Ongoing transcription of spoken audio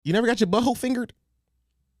You never got your butthole fingered?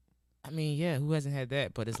 I mean, yeah, who hasn't had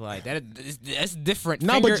that? But it's like that's different.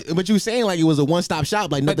 No, but you were saying like it was a one-stop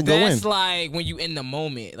shop, like nothing go in. That's like when you in the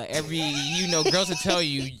moment. Like girls will tell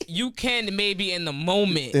you can maybe in the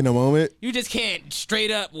moment. In the moment, you just can't straight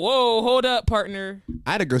up. Whoa, hold up, partner.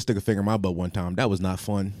 I had a girl stick a finger in my butt one time. That was not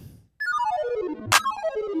fun.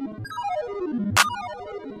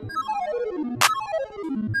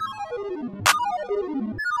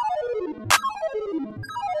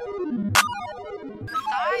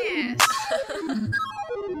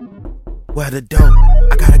 Where the dope?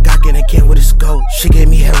 I got a Glock in a can with a scope. She gave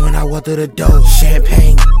me head when I walked through the door.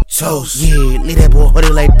 Champagne, toast. Yeah, leave that boy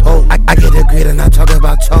hoodie like Pope. I get the grid and I talk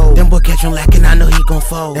about toe. Them boy catch him lacking, I know he gon'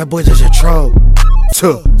 fold. That boy just a troll.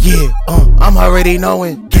 Yeah, I'm already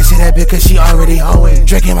knowing. Can't say that bitch cause she already hoeing.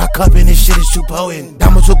 Drinking my cup and this shit is too potent.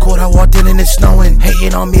 Diamond too cold, I walked in and it's snowing.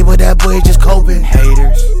 Hating on me, but that boy just coping.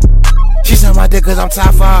 Haters. She suck my dick cause I'm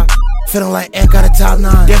top 5. Feeling like Ant got a top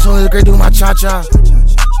 9. That's always great doing my cha-cha.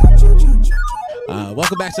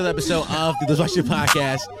 Welcome back to the episode of the Watch Your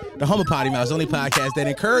Podcast, the home of Potty Mouse, the only podcast that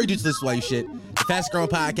encourages you to listen while you shit. The fastest growing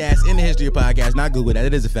podcast in the history of podcasts. Not Google that.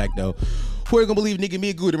 It is a fact, though. Who are you going to believe nigga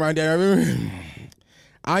me good around there?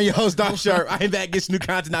 I'm your host, Don Sharp. I ain't back. Get some new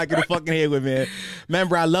content out. Get a fucking head with, man.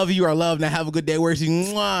 Remember, I love you. I love. Now have a good day. Where's you?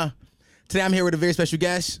 Mwah. Today, I'm here with a very special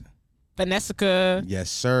guest. Vanessica. Yes,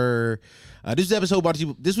 sir. This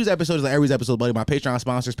week's episode is like every week's episode, buddy. My Patreon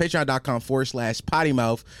sponsors,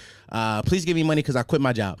 patreon.com/pottymouth. Please give me money because I quit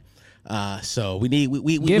my job. So we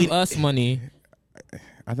give us money.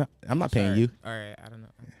 I'm not paying you. All right, I don't know.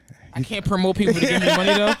 I can't promote people to give me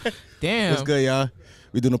money though. Damn. What's good, y'all?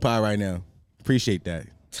 We doing a pod right now. Appreciate that.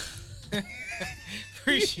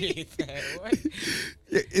 Appreciate that. What?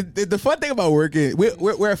 The fun thing about working, we're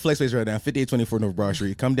at FlexSpace right now, 5824 North Broad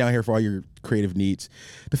Street. Come down here for all your creative needs.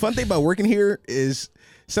 The fun thing about working here is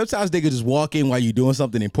sometimes they could just walk in while you're doing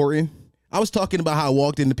something important. I was talking about how I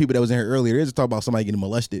walked into people that was in here earlier. They was talking about somebody getting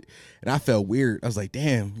molested, and I felt weird. I was like,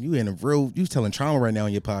 damn, you telling trauma right now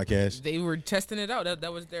on your podcast. They were testing it out.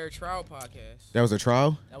 That was their trial podcast. That was a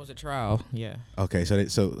trial? That was a trial, yeah. Okay, so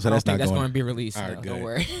that's not that's going to be released. All right, no, good. don't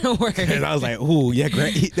worry. Don't worry. And I was like, ooh, yeah,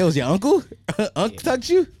 great. That was your uncle? Uncle tucked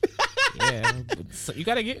you? Yeah, so you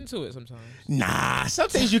got to get into it sometimes. Nah, some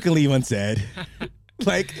things you can leave unsaid.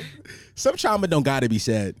 Like, some trauma don't got to be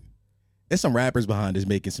said. There's some rappers behind us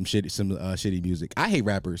making some shitty music. I hate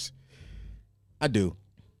rappers. I do.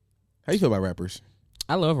 How you feel about rappers?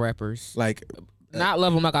 I love rappers. Like, not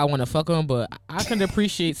love them like I want to fuck them, but I can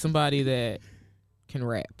appreciate somebody that can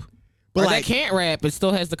rap. But that can't rap, but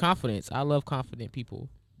still has the confidence. I love confident people.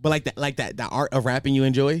 But the art of rapping you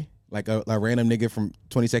enjoy? Like a random nigga from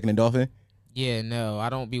 22nd and Dolphin? Yeah, no, I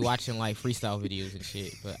don't be watching like freestyle videos and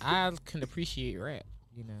shit, but I can appreciate rap,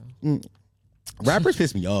 you know. Rappers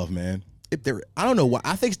piss me off, man. I don't know why.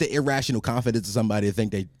 I think it's the irrational confidence of somebody to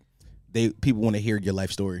think people want to hear your life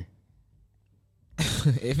story.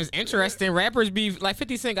 If it's interesting, rappers be like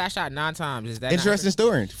 50 Cent got shot 9 times. Is that interesting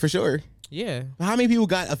story for sure? Yeah. How many people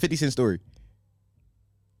got a 50 Cent story?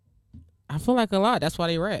 I feel like a lot. That's why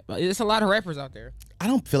they rap. It's a lot of rappers out there. I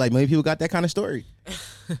don't feel like many people got that kind of story.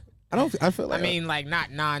 I feel like. I mean, like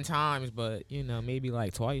not 9 times, but you know, maybe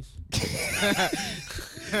like twice.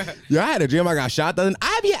 Yeah, I had a dream I got shot. I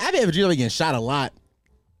have a dream of getting shot a lot.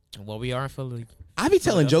 Well, we are in Philly. I be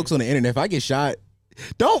telling jokes on the internet. If I get shot,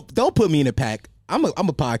 don't put me in a pack. I'm a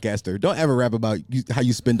podcaster. Don't ever rap about how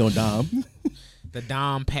you spend on Dom. The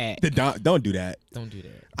Dom pack. Don't do that. Don't do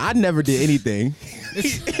that. I never did anything.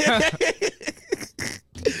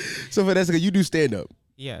 So Vanessa, you do stand up.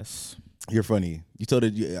 Yes. You're funny. You told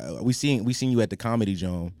it. We seen you at the Comedy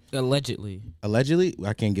Zone. Allegedly. Allegedly,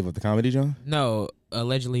 I can't give up the Comedy Zone. No,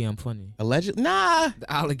 allegedly I'm funny. Allegedly, nah.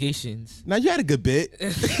 The allegations. Nah, you had a good bit.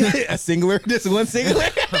 A singular, just one singular.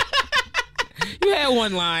 You had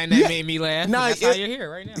one line that made me laugh. Nah, that's how you're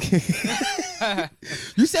here right now.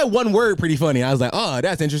 You said one word pretty funny. I was like, oh,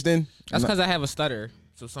 that's interesting. That's because I have a stutter,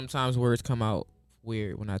 so sometimes words come out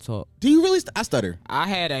weird when I talk. Do you really? I stutter. I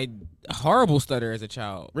had a horrible stutter as a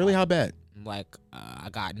child. Really? How bad? Like, I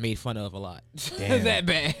got made fun of a lot. Damn. That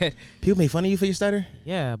bad. People made fun of you for your stutter?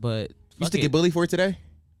 Yeah, but you used to get bullied for it today?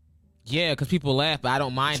 Yeah, because people laugh, but I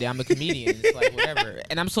don't mind it. I'm a comedian. It's like, whatever.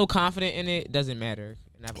 And I'm so confident in it, doesn't matter.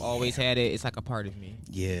 And I've always had it. It's like a part of me.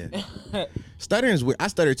 Yeah. Stuttering is weird. I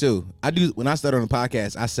stutter too. I do. When I stutter on the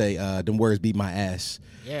podcast, I say, them words beat my ass.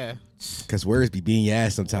 Yeah. Because words be beating your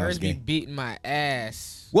ass sometimes. Words be beating my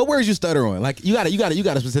ass. What words you stutter on? Like, you got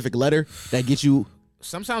a specific letter that gets you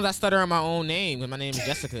Sometimes I stutter on my own name because my name is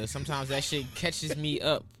Jessica. Sometimes that shit catches me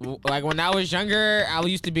up. Like when I was younger, I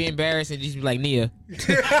used to be embarrassed and just be like Nia.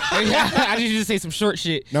 I just used to say some short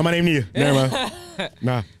shit. No, my name Nia. Never mind.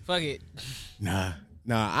 Nah. Fuck it. Nah.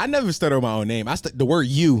 I never stutter on my own name. The word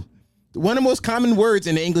 "you," one of the most common words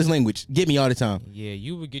in the English language, get me all the time. Yeah,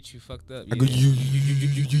 you would get you fucked up. I go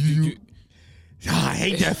you. I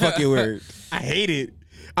hate that fucking word. I hate it.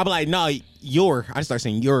 I'm like, no, your. I start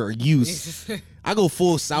saying your or use. I go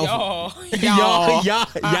full south. Y'all.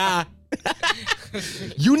 Yeah.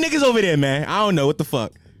 You niggas over there, man. I don't know what the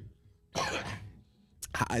fuck.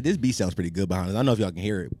 This beat sounds pretty good behind us. I don't know if y'all can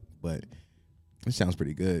hear it, but it sounds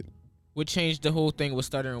pretty good. What changed the whole thing with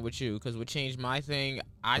stuttering with you? Because what changed my thing,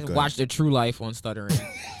 I watched a True Life on stuttering.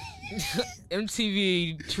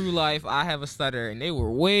 MTV True Life, I have a stutter, and they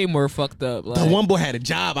were way more fucked up. Like, the one boy had a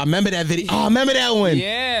job. I remember that video. Oh, I remember that one.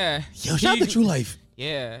 Yeah. Yo, shout out to True Life.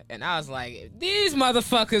 Yeah, and I was like, if these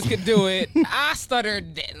motherfuckers could do it, I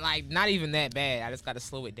stuttered like not even that bad. I just got to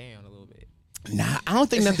slow it down a little bit. Nah, I don't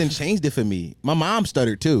think nothing changed it for me. My mom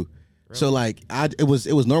stuttered too, really? So like, it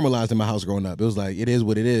was normalized in my house growing up. It was like, it is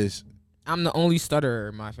what it is. I'm the only stutterer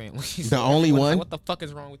in my family. The only one? What the fuck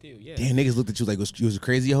is wrong with you? Yeah. Damn, niggas looked at you like you was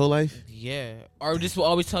crazy your whole life? Yeah. Or just will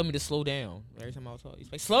always tell me to slow down. Every time I was talking,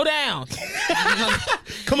 he's like, slow down.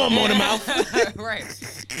 Come on, motor mouth. Right.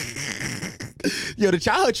 Yo, the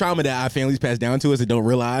childhood trauma that our families pass down to us and don't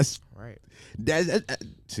realize. Right.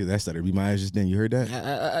 See, that started to be my eyes just then. You heard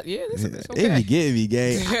that? Yeah, that's okay. It be getting me,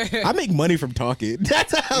 gay. I make money from talking.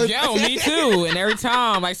 That's how. Yo, me too. And every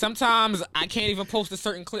time, like sometimes I can't even post a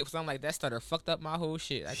certain clip because I'm like, that stutter fucked up my whole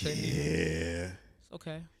shit. I couldn't even. It's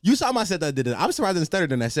okay. You saw my set that I did it. I'm surprised I didn't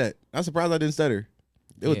stutter in that set. I'm surprised I didn't stutter.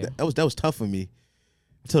 That was tough for me.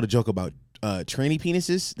 I told a joke about tranny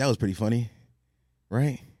penises. That was pretty funny,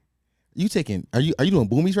 right? You taking? Are you doing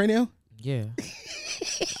boomies right now? Yeah.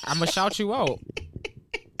 I'm gonna shout you out.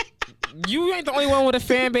 You ain't the only one with a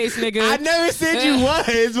fan base, nigga. I never said you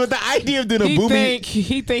was, but the idea of doing a boomie.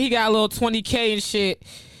 He think he got a little 20K and shit.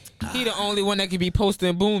 He the only one that can be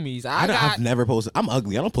posting boomies. I've never posted. I'm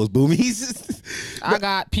ugly. I don't post boomies. I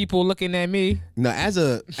got people looking at me. No, as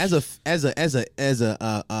a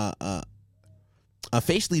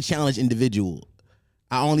facially challenged individual,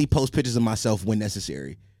 I only post pictures of myself when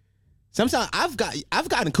necessary. Sometimes I've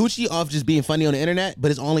gotten coochie off just being funny on the internet,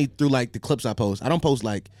 but it's only through like the clips I post. I don't post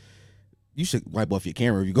like. You should wipe off your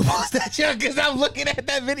camera if you go post that shit, because I'm looking at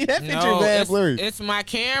that video. That picture bad blurry. It's my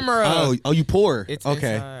camera. Oh, you poor. It's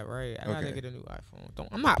okay. Inside, right. I gotta get a new iPhone.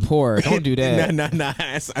 I'm not poor. Don't do that. Nah.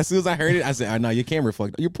 As soon as I heard it, I said, "Oh no, your camera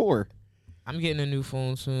fucked. You're poor." I'm getting a new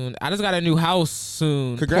phone soon. I just got a new house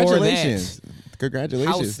soon. Congratulations.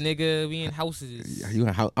 Congratulations. House, nigga. We in houses. You in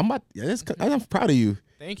a house? I'm proud of you.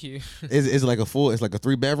 Thank you. Is it like a full? It's like a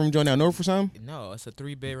 3-bedroom joint out north or something? No, it's a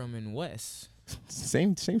 3-bedroom in West.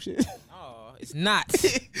 Same shit. Oh, it's not.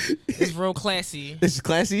 It's real classy. This is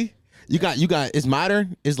classy. You got. It's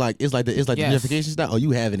modern. It's like the gentrification style. Oh,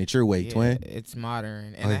 you having it your way, twin. It's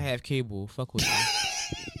modern, and I have cable. Fuck with me.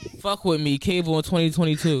 Fuck with me. Cable in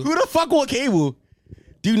 2022. Who the fuck want cable?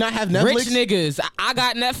 Do you not have Netflix? Rich niggas. I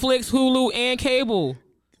got Netflix, Hulu, and cable.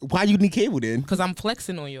 Why you need cable then? Because I'm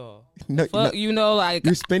flexing on y'all. No, fuck, you know, like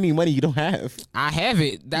you're spending money you don't have. I have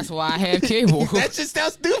it. That's why I have cable. That just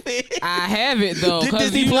sounds stupid. I have it though,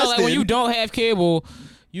 because you know, like when you don't have cable,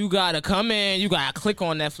 you gotta come in. You gotta click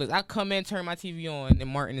on Netflix. I come in, turn my TV on, and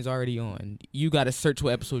Martin is already on. You gotta search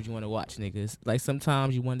what episode you want to watch, niggas. Like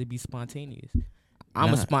sometimes you want to be spontaneous.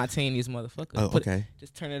 I'm a spontaneous motherfucker. Oh, okay.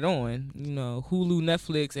 Just turn it on. You know, Hulu,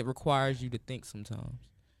 Netflix. It requires you to think sometimes.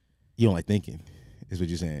 You don't like thinking. Is what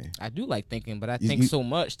you're saying. I do like thinking, but I think so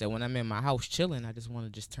much that when I'm in my house chilling, I just want to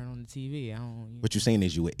just turn on the TV. I don't. What you're saying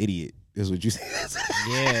is you an idiot. Is what you saying.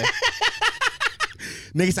 Yeah.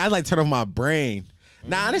 Niggas, I like to turn off my brain.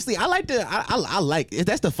 Nah, honestly, I like to. I like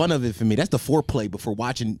that's the fun of it for me. That's the foreplay before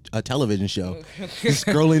watching a television show. just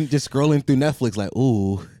scrolling through Netflix, like,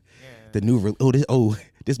 ooh, the new.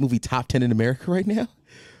 This movie top 10 in America right now.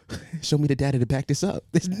 Show me the data to back this up.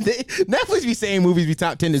 Netflix be saying movies be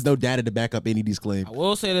top 10. There's no data to back up any of these claims. I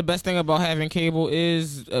will say the best thing about having cable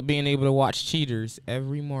is being able to watch Cheaters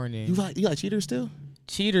every morning. You like Cheaters still?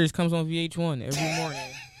 Cheaters comes on VH1 every morning.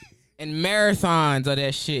 And marathons of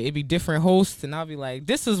that shit. It be different hosts, and I'll be like,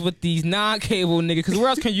 this is what these non-cable niggas, because where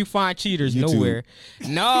else can you find Cheaters? YouTube. Nowhere.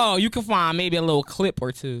 No, you can find maybe a little clip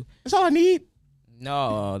or two. That's all I need.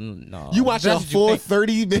 No. You watch a full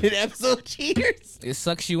 30-minute episode of Cheaters? It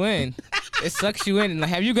sucks you in. It sucks you in.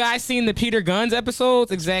 Like, have you guys seen the Peter Guns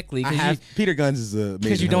episodes? Exactly. I have. Peter Guns is a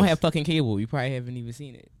because you don't have fucking cable. You probably haven't even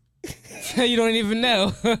seen it. You don't even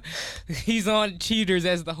know. He's on Cheaters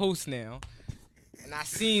as the host now. And I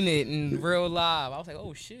seen it in real live. I was like,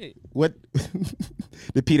 oh shit. What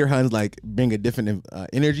did Peter Huns like bring a different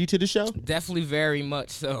energy to the show? Definitely very much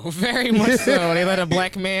so. Very much so. They let a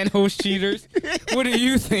black man host cheaters. What do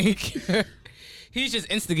you think? He's just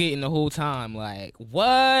instigating the whole time. Like,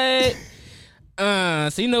 what? So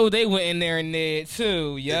you know they went in there and did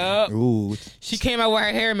too. Yup. Ooh. She came out with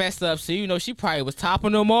her hair messed up, so you know she probably was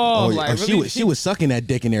topping them all. Really, she was sucking that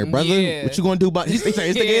dick in there, brother. Yeah. What you gonna do about it?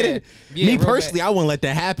 Instigated? Yeah, Me real personally, bad. I wouldn't let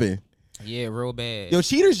that happen. Yeah, real bad. Yo,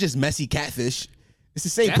 cheaters just messy catfish. It's the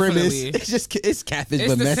same Definitely. premise. It's catfish, It's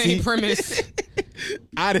but the messy. same premise.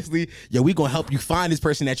 Honestly, yo, we gonna help you find this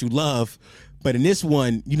person that you love, but in this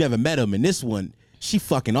one, you never met him. In this one, she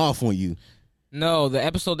fucking off on you. No, the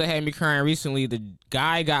episode that had me crying recently, the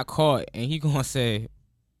guy got caught, and he gonna say,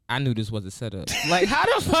 I knew this was a setup. Like, how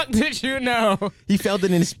the fuck did you know? He felt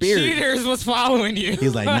it in his spirit. Cheaters was following you.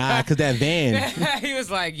 He's like, nah, cause that van. He was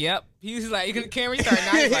like, yep. He was like, the camera started.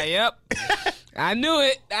 Now he's like, yep. I knew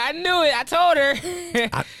it. I told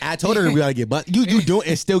her. I told her we gotta get but you doing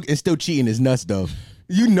and still cheating is nuts though.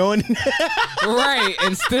 You knowing Right,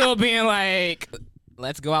 and still being like,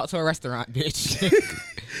 let's go out to a restaurant, bitch.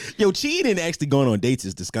 Yo, cheating and actually going on dates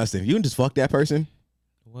is disgusting. You can just fuck that person.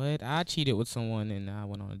 What? I cheated with someone and I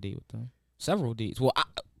went on a date with them. Several dates. Well,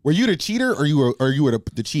 Were you the cheater or you were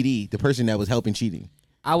the cheatee, the person that was helping cheating?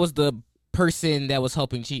 I was the person that was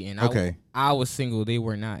helping cheating. Okay. I was single, they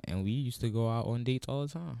were not, and we used to go out on dates all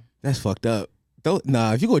the time. That's fucked up.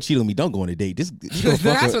 Nah, if you go cheat on me, don't go on a date. Just go fuck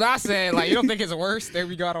That's her. what I said. Like, you don't think it's worse that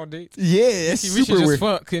we go out on dates? Yeah, that's We super should just weird.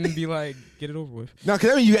 fuck and be like, get it over with. No, because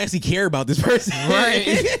I mean you actually care about this person,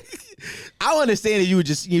 Right. I understand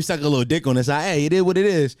that you suck a little dick on the side. Hey, it is what it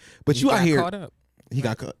is. But He you out got here. caught up. He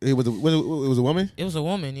got caught. It was a woman. It was a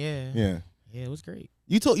woman, yeah. Yeah. Yeah, it was great.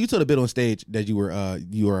 You told a bit on stage that you were a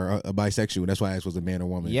bisexual. That's why I asked was a man or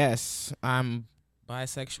woman. Yes, I'm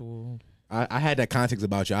bisexual. I had that context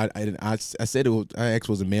about you. I said I asked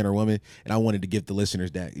was a man or woman, and I wanted to give the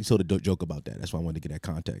listeners that. You told a joke about that. That's why I wanted to get that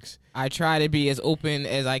context. I try to be as open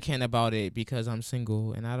as I can about it because I'm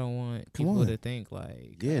single and I don't want people to think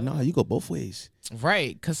like, Yeah, no, you go both ways.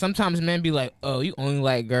 right? Because sometimes men be like, "Oh, you only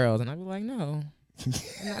like girls," and I be like, "No,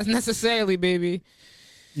 not necessarily, baby."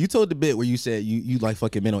 You told the bit where you said you like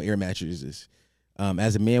fucking men on air mattresses.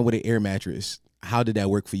 As a man with an air mattress, how did that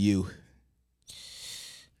work for you?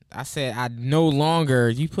 I said I no longer.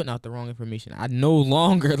 You putting out the wrong information. I no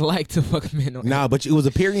longer like to fuck men on. Nah, but it was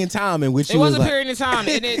a period in time in which It you was a like, period of time,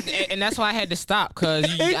 and that's why I had to stop because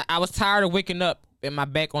I was tired of waking up and my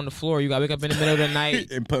back on the floor. You got to wake up in the middle of the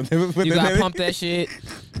night. and pump, You got to pump that shit.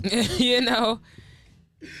 You know,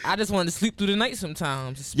 I just wanted to sleep through the night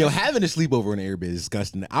sometimes. Yo, having a sleepover in the airbed is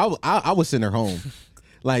disgusting. I would send her home.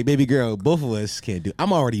 Like, baby girl, both of us can't do.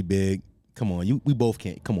 I'm already big. Come on, we both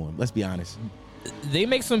can't. Come on, let's be honest. They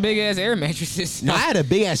make some big ass air mattresses. No, I had a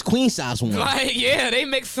big ass queen size one. Like, yeah, they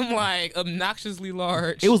make some like obnoxiously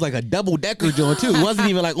large. It was like a double decker joint too. It wasn't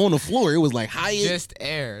even like on the floor. It was like high. just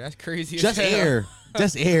air. That's crazy. Just as hell. air.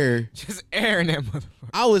 Just air. Just air in that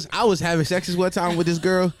motherfucker. I was having sex this one time with this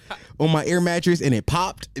girl on my air mattress and it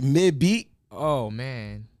popped mid beat. Oh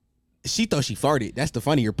man. She thought she farted. That's the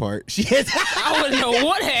funnier part. I wouldn't know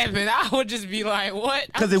what happened. I would just be like, what?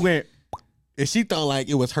 Because it went, and she thought like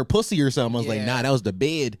it was her pussy or something. I was like, Yeah. nah, that was the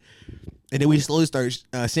bed. And then we slowly started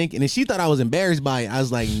sinking. And she thought I was embarrassed by it. I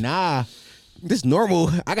was like, nah, this normal.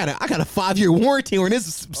 I got a 5-year warranty on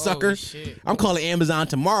this sucker. Shit. I'm calling Amazon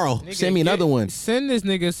tomorrow. Nigga, Send me another one. Send this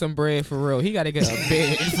nigga some bread for real. He got to get a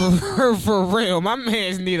bed for real. My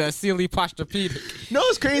man's need a Sealy Posturepedic. No,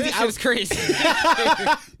 it's crazy. This shit's crazy.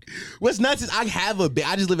 What's nuts is I have a bed.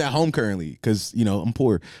 I just live at home currently because I'm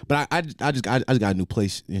poor. But I just got a new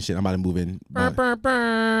place and shit. I'm about to move in. Burr, burr,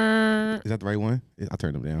 burr. Is that the right one? I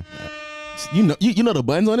turned them down. You know the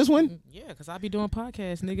buttons on this one? Yeah, because I be doing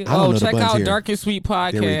podcasts, nigga. I don't know the Check buttons out here. Dark and Sweet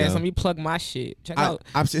There we Podcast. go. Let me plug my shit. Check out.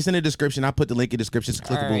 It's in the description. I put the link in the description. It's a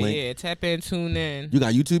clickable All right, link. yeah, tap in, tune in. You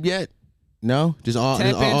got YouTube yet? No? Just all Tap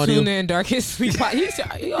in, audio? tune in, Dark and Sweet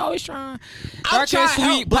Podcast. He always trying. I'm Dark trying and to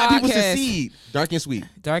help Sweet black people Podcast. succeed. Dark and Sweet.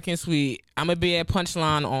 Dark and Sweet. I'm going to be at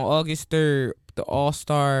Punchline on August 3rd, the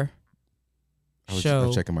All-Star I was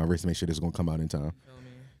show. checking my wrist to make sure this is going to come out in time.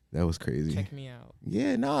 That was crazy. Check me out.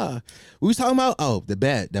 Yeah, nah. We was talking about the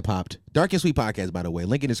bet that popped. Dark and Sweet Podcast, by the way.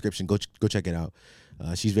 Link in the description. Go check it out.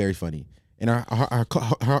 She's very funny. And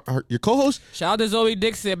your co-host? Shout out to Zoe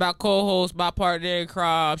Dixon, my co-host, my partner in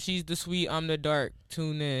crime. She's the sweet, I'm the dark.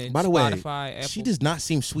 Tune in. By the way, Spotify, Apple. she does not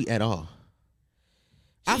seem sweet at all.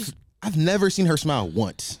 I've never seen her smile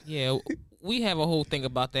once. Yeah, we have a whole thing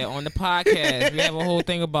about that on the podcast. We have a whole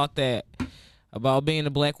thing about that. about being a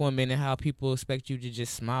black woman and how people expect you to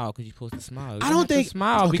just smile because you're supposed to smile. I don't think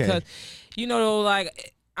smile okay. because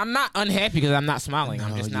like I'm not unhappy because I'm not smiling. No,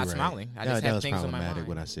 I'm just not right. smiling. I just that have was things on my problematic mind.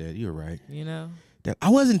 what I said. You're right. You know. I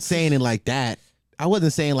wasn't saying it like that. I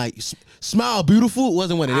wasn't saying like smile beautiful. It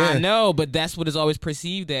wasn't what it is. I know, but that's what is always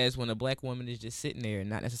perceived as when a black woman is just sitting there and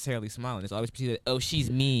not necessarily smiling. It's always perceived as, oh,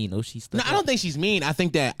 she's mean. Oh, she's stuck No, I don't think she's mean. I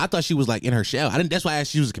thought she was like in her shell. That's why I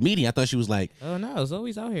asked she was a comedian. I thought she was like, oh no,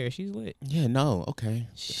 Zoe's out here. She's lit. yeah, no, okay.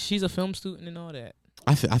 She's a film student and all that.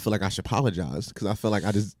 I feel like I should apologize because I feel like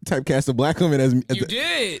I just typecast a black woman as You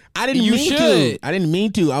did. I didn't You mean should. to. I didn't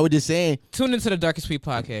mean to. I was just saying. Tune into the Darkest Tweet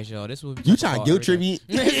podcast, y'all. This will be You try to guilt trip me.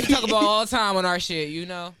 We talk about all the time on our shit, you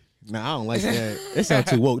know. Nah, I don't like that. It sounds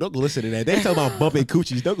too woke. Don't go listen to that. They talk about bumping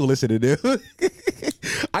coochies. Don't go listen to them.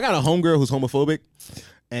 I got a homegirl who's homophobic,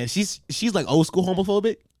 and she's like old school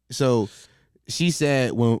homophobic. So she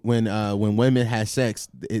said when women have sex,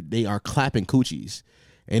 they are clapping coochies,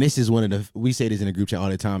 and this is we say this in the group chat all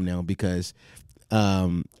the time now because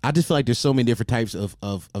I just feel like there's so many different types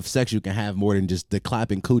of sex you can have more than just the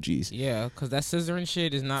clapping coochies. Yeah, because that scissoring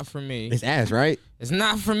shit is not for me. It's ass, right? It's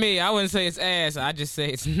not for me. I wouldn't say it's ass. I just say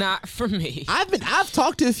it's not for me. I've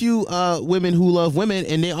talked to a few women who love women,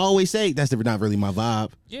 and they always say that's not really my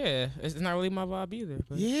vibe. Yeah, it's not really my vibe either.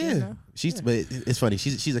 But, Yeah, you know. but it's funny.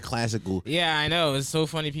 She's a classical. Yeah, I know. It's so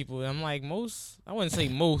funny, people. I'm like I wouldn't say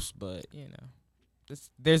most, but you know,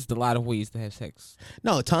 there's a lot of ways to have sex.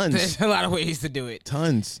 No, tons. There's a lot of ways to do it.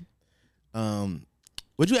 Tons.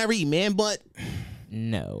 Would you ever eat man butt?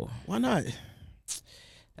 No, Why not?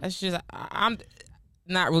 that's just I'm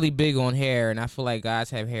not really big on hair, and I feel like guys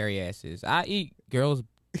have hairy asses. I eat girls'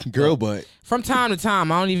 Girl butt. from time to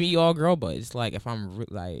time. I don't even eat all girl butt. It's like if I'm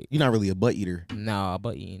like. You're not really a butt eater. No,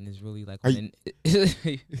 butt eating is really like Are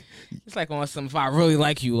it's like on some if I really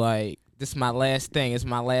like you, like this is my last thing. It's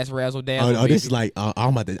my last razzle dazzle. Oh, this is like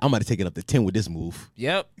I'm about to take it up to 10 with this move.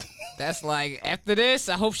 Yep. That's like after this,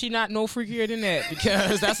 I hope she not no freakier than that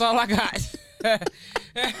because that's all I got. This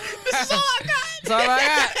is all I got. That's all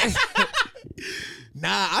I got.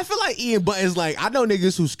 Nah, I feel like eating butt is like I know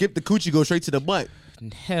niggas who skip the coochie go straight to the butt.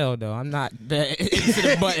 Hell no, I'm not that into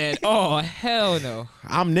the butt at all. Hell no.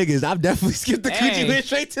 I'm niggas. I've definitely skipped the coochie, went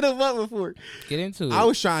straight to the butt before. Get into it. I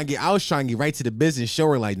was trying to get right to the business. Show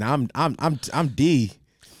her like, nah, I'm D.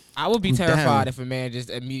 I would be I'm terrified down. if a man just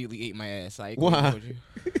immediately ate my ass. Like, Why?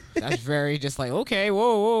 That's very just like, okay,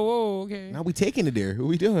 whoa, okay. Now we taking it there. What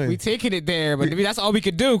we doing? We taking it there, but that's all we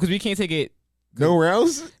could do because we can't take it. Nowhere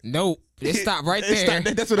else? Nope. It stopped right there.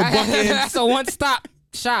 That's where the buck ends. That's a one-stop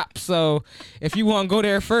shop. So if you want to go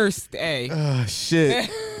there first, hey. Oh, shit.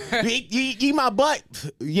 you eat my butt.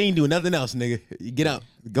 You ain't doing nothing else, nigga. You get up.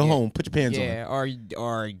 Go home. Put your pants on. Yeah,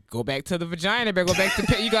 or go back to the vagina. Better go back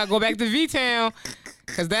to you gotta go back to V-Town.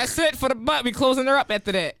 Cause that's it for the butt. We closing her up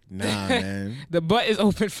after that. Nah, man. The butt is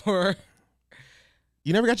open for.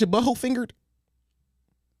 You never got your butthole fingered?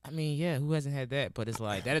 I mean, yeah, who hasn't had that? But it's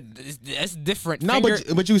like that's different. No,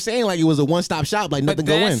 but you were saying like it was a one-stop shop, like nothing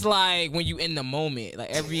but go in. that's like when you in the moment.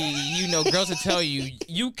 Like girls will tell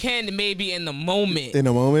you can maybe in the moment. In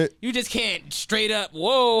a moment. You just can't straight up.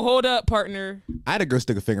 Whoa, hold up, partner. I had a girl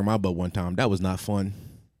stick a finger in my butt one time. That was not fun.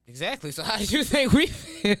 Exactly. So how do you think we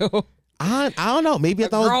feel? I don't know. Maybe I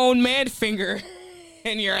thought grown man finger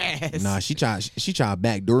in your ass. Nah, she tried to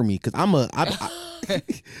backdoor me because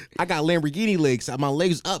I got Lamborghini legs. My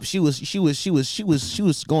legs up. She was going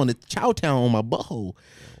to Chowtown on my butthole.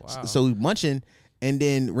 Wow. So we munching, and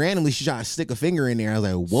then randomly she tried to stick a finger in there. I was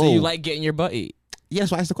like, whoa. So you like getting your butt eat? Yeah,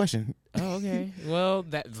 so I asked the question. Oh, okay. Well,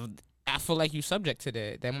 I feel like you subject to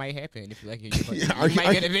that. That might happen if you like your butt. Yeah, you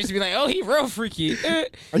might get a bitch to be like, oh, he real freaky.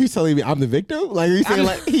 Are you telling me I'm the victim? Like, are you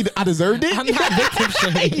saying I deserved it? I'm not victim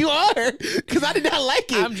shaming. You are, because I did not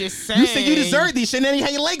like it. I'm just saying. You said you deserved these shit, and then you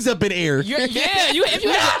had your legs up in the air. You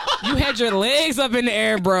had your legs up in the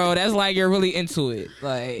air, bro. That's like you're really into it.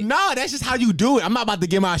 Like, no, that's just how you do it. I'm not about to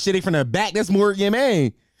get my shit from the back. That's more, yeah,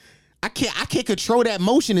 man. I can't control that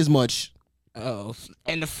motion as much. Oh,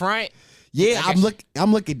 in the front. Yeah,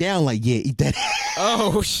 I'm looking down like, yeah, eat that.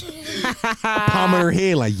 Oh shit. Palm of her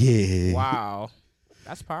head like, yeah. Wow.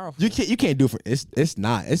 That's powerful. You can't do it for it's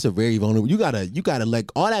not. It's a very vulnerable. You gotta let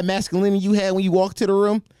all that masculinity you had when you walked to the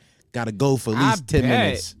room, gotta go for at least 10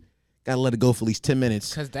 minutes. Gotta let it go for at least 10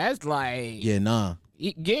 minutes. Cause that's like yeah, nah.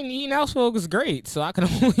 Eating out folk is great, so I can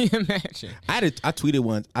only imagine. I tweeted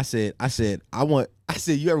once. I said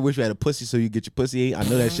you ever wish you had a pussy so you get your pussy ate? I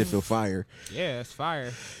know that shit feel fire. Yeah, it's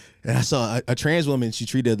fire. And I saw a trans woman. She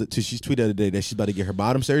tweeted the other day that she's about to get her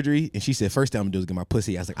bottom surgery, and she said, "First thing I'm gonna do is get my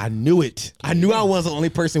pussy." I was like, I knew it. I knew I was the only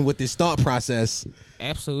person with this thought process.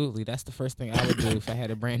 Absolutely, that's the first thing I would do if I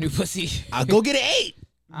had a brand new pussy. I'll go get an 8.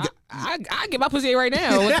 I get my pussy right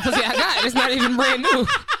now. What the pussy I got? It's not even brand new.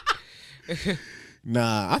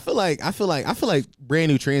 Nah, I feel like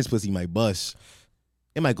brand new trans pussy might bust.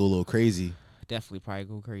 It might go a little crazy. Definitely probably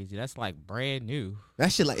go crazy. That's like brand new.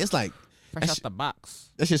 That shit it's like fresh out the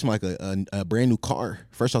box. That's just like a brand new car,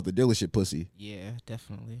 fresh off the dealership pussy. Yeah,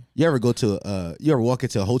 definitely. You ever walk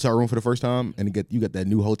into a hotel room for the first time and you got that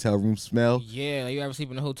new hotel room smell? Yeah, like you ever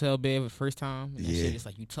sleep in a hotel bed for the first time? And that Yeah. shit just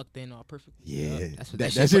like you tucked in all perfectly. Yeah,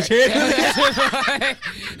 That's your shit.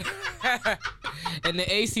 And the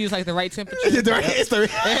AC is like the right temperature.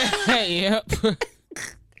 Yep.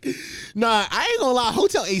 Nah, I ain't gonna lie.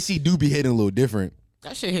 Hotel AC do be hitting a little different.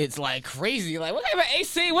 That shit hits like crazy. Like, what type of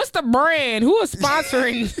AC? What's the brand? Who is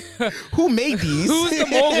sponsoring? Who made these? Who's the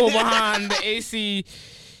mogul behind the AC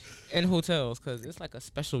in hotels? Because it's like a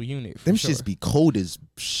special unit. Them shits be cold as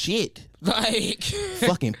shit. Like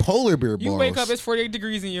fucking polar bear balls. You wake up, it's 48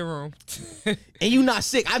 degrees in your room. And you not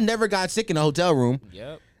sick. I've never got sick in a hotel room.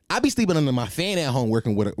 Yep. I be sleeping under my fan at home,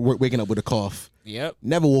 waking up with a cough. Yep.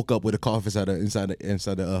 Never woke up with a cough inside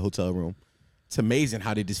the hotel room. It's amazing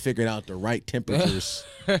how they just figured out the right temperatures.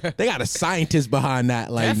 They got a scientist behind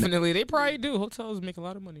that. Like, definitely, they probably do. Hotels make a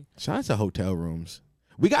lot of money. Shout out to hotel rooms.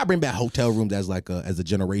 We gotta bring back hotel rooms as a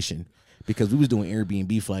generation, because we was doing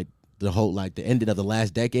Airbnb for the ending of the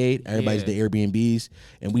last decade. Everybody's the Airbnbs,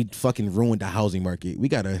 and we fucking ruined the housing market. We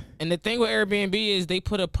gotta. And the thing with Airbnb is they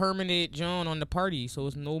put a permanent joint on the party, so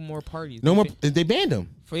it's no more parties. No more. They banned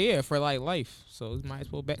them. For like life. So it might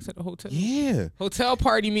as well back to the hotel. Yeah. Hotel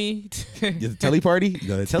party me. The telly party.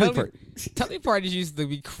 The telly party. Telly parties used to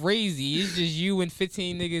be crazy. It's just you and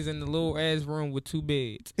 15 niggas in the little ass room with 2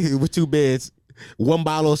 beds. With 2 beds, 1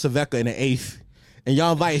 bottle of Saveca and an 8th. And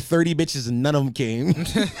y'all invited 30 bitches and none of them came.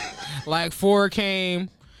 Like 4 came.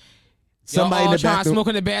 Somebody y'all in the bathroom. Trying to smoke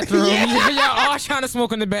in the bathroom. Yeah. Y'all all trying to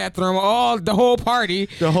smoke in the bathroom. The whole party.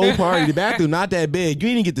 The whole party. The bathroom not that big. You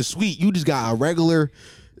didn't get the suite. You just got a regular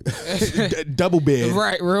double bed.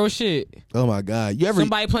 Right, real shit. Oh my God.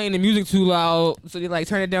 Somebody playing the music too loud, so they like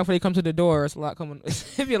turn it down before they come to the door. It's a lot coming.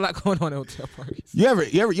 It'd be a lot going on at hotel parties. You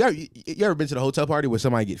ever been to the hotel party where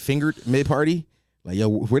somebody get fingered mid party? Like, yo,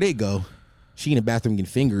 where'd they go? She in the bathroom getting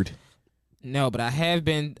fingered. No, but I have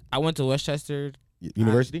been. I went to Westchester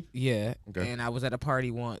University. Yeah. Okay. And I was at a party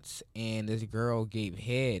once, and this girl gave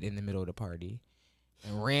head in the middle of the party,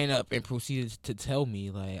 and ran up and proceeded to tell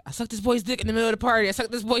me like, "I sucked this boy's dick in the middle of the party. I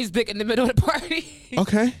sucked this boy's dick in the middle of the party."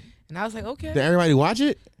 Okay. And I was like, "Okay." Did everybody watch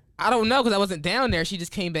it? I don't know, because I wasn't down there. She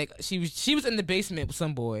just came back. She was in the basement with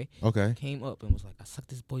some boy. Okay. Came up and was like, "I sucked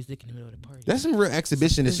this boy's dick in the middle of the party." That's some real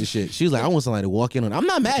exhibitionist shit. She was like, "I want somebody to walk in on." I'm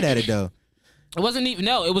not mad at it though. It wasn't even.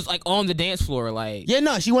 No, it was like on the dance floor. Like, yeah,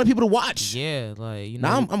 no, she wanted people to watch. Yeah, like, you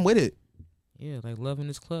know. Nah, I'm with it. Yeah, like Love in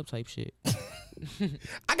This Club type shit.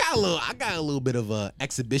 I got a little bit of a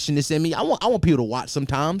exhibitionist in me. I want people to watch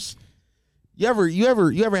sometimes. You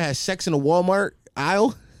ever had sex in a Walmart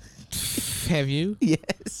aisle? Have you?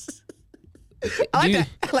 Yes. I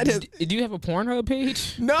like that. Do you have a Pornhub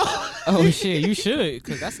page? No. Oh shit, you should,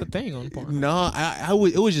 because that's the thing on Pornhub. No,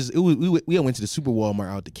 we went to the Super Walmart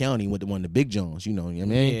out the county, went to one of the big Jones, you know what I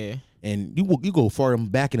mean? Yeah. And you go far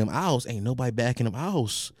back in them aisles, ain't nobody back in them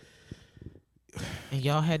aisles. And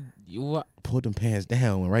y'all had what? Pulled them pants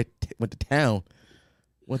down and went to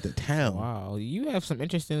town. Wow, you have some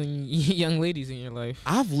interesting young ladies in your life.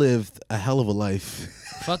 I've lived a hell of a life.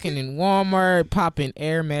 Fucking in Walmart, popping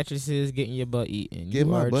air mattresses, getting your butt eaten.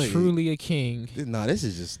 You are truly a king. Nah, this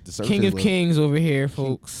is just the surface king of kings over here,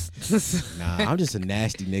 folks. Nah, I'm just a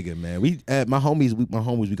nasty nigga, man. We my homies,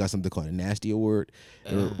 we got something called a nasty award.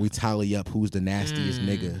 We tally up who's the nastiest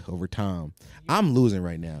nigga over time. I'm losing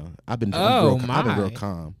right now. I've been real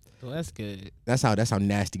calm. Well, that's good. That's how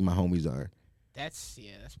nasty my homies are. That's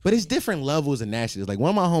but it's different levels of nasty. It's like one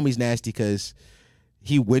of my homies nasty because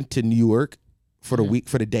he went to New York for the week,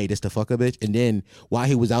 for the day, just to fuck a bitch, and then while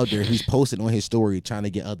he was out there, he's posting on his story trying to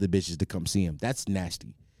get other bitches to come see him. That's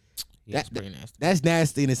nasty. Yeah, that's pretty nasty. That's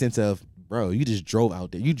nasty in the sense of, bro, you just drove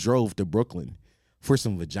out there. You drove to Brooklyn for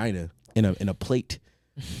some vagina in a plate.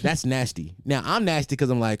 That's nasty. Now I'm nasty because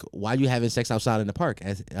I'm like, why you having sex outside in the park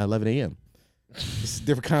at 11 a.m.? It's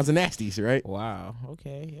different kinds of nasties, right? Wow.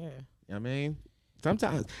 Okay. Yeah. You know what I mean?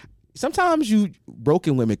 Sometimes you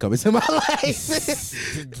broken women come into my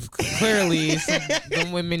life. Clearly,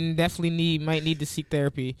 some women definitely might need to seek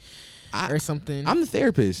therapy or something. I'm the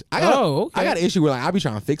therapist. Okay. I got an issue where like I be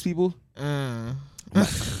trying to fix people.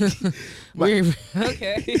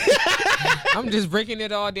 Okay. I'm just breaking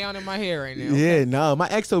it all down in my head right now. Yeah, no. My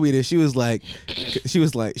ex told me this. She was like,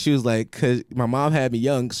 because my mom had me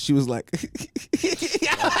young. She was like,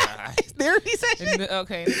 there he said.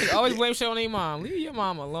 Okay. Always blame shit on their mom. Leave your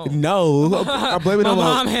mom alone. No, I blame it on my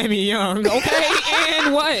mom had me young. Okay,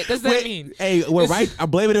 and what does that mean? Hey, well, right? I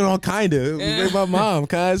blame it on kinda. Blame my mom,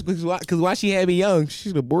 cause why she had me young? She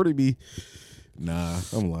should have aborted me. Nah,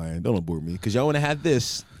 I'm lying. Don't abort me, cause y'all want to have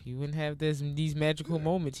this. You wouldn't have these magical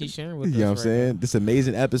moments he's sharing with us. You know what I'm saying? This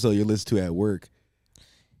amazing episode you listen to at work.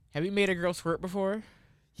 Have you made a girl squirt before?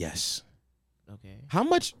 Yes. Okay. How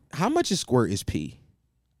much is squirt is pee?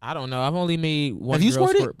 I don't know. I've only made one girl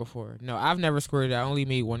squirt before. No, I've never squirted. I only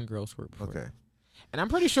made one girl squirt before. Okay. And I'm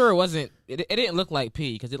pretty sure it wasn't. It didn't look like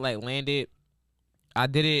pee because it like landed. I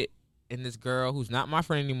did it in this girl who's not my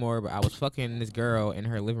friend anymore, but I was fucking this girl in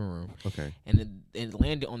her living room. Okay. And it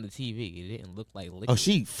landed on the TV. It didn't look like liquid. Oh,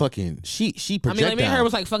 she projectile. I mean, like, me and her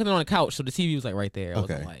was like fucking on the couch, so the TV was like right there.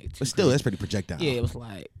 Okay. Like, but still, that's pretty projectile. Yeah, it was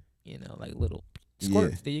like, like little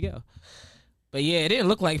squirts. Yeah. There you go. But yeah, it didn't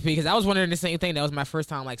look like pee because I was wondering the same thing. That was my first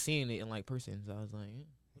time like seeing it in like person. So I was like,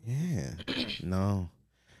 yeah. No.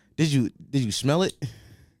 Did you smell it?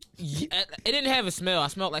 Yeah, it didn't have a smell. I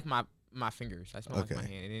smelled like my fingers. I smelled like my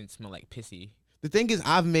hand. It didn't smell like pissy. The thing is,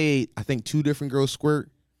 I've made I think 2 different girls squirt.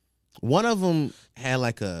 One of them had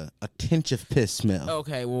like a tinge of piss smell.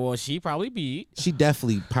 Okay, well she probably beat. She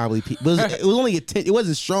definitely probably peed. But it was only a tinge. It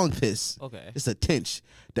wasn't strong piss. Okay, it's a tinge.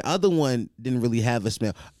 The other one didn't really have a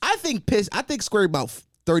smell. I think squirt about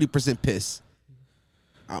 30% piss.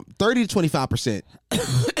 30 to 25%. I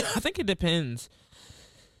think it depends.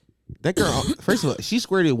 That girl, first of all, she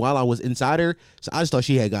squirted while I was inside her, so I just thought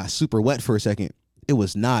she had got super wet for a second. It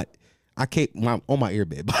was not. I can't on my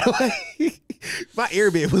airbed, by the way. My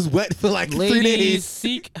airbed was wet for like 3 days.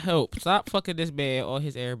 Seek help. Stop fucking this man on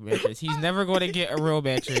his air mattress. He's never going to get a real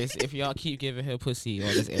mattress if y'all keep giving him pussy on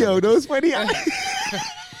this air mattress. That was funny.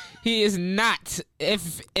 He is not.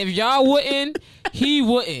 If y'all wouldn't, he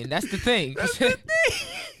wouldn't. That's the thing. The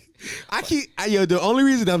only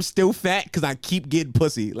reason I'm still fat because I keep getting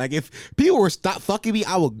pussy. Like if people were stop fucking me,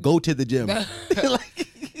 I would go to the gym.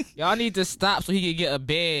 Y'all need to stop so he can get a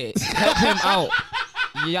bed. Help him out.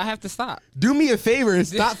 Y'all have to stop. Do me a favor and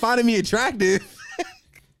stop finding me attractive.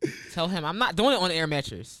 Tell him I'm not doing it on the air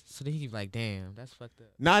mattress. So then he's like, damn, that's fucked up.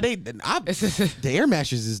 Nah, the air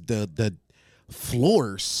mattress is the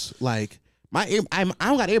floors. Like I don't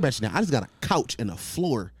got air mattress now. I just got a couch and a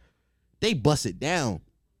floor. They bust it down.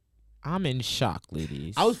 I'm in shock,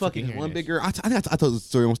 ladies. I was fucking one big girl. I told the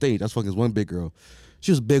story on stage. I was fucking this one big girl.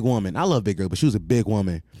 She was a big woman. I love big girls, but she was a big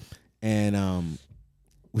woman. And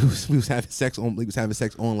we was having sex on. We was having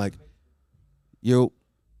sex on like, yo,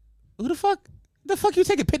 who the fuck? The fuck you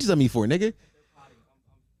taking pictures of me for, nigga?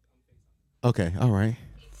 Okay, all right.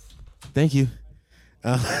 Thank you.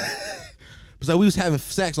 So we was having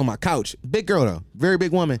sex on my couch. Big girl though, very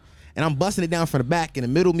big woman. And I'm busting it down from the back. In the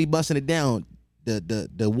middle of me busting it down,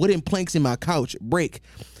 the wooden planks in my couch break.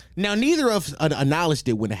 Now neither of us acknowledged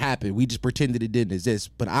it when it happened. We just pretended it didn't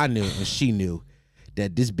exist. But I knew and she knew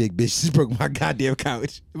that this big bitch just broke my goddamn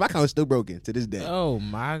couch. My couch is still broken to this day. Oh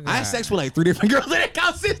my god! I had sex with like 3 different girls, and that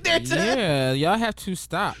couch sits there too. Yeah, y'all have to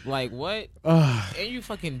stop. Like what? And you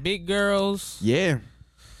fucking big girls. Yeah.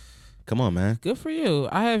 Come on, man. Good for you.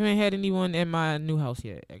 I haven't had anyone in my new house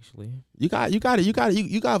yet. Actually, you got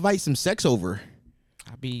to invite some sex over.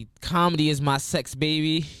 Comedy is my sex,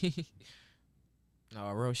 baby.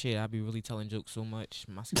 No, real shit. I be really telling jokes so much.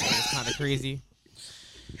 My skin is kind of crazy.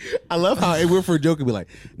 I love how it went for a joke and be like,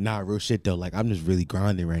 nah, real shit though. Like I'm just really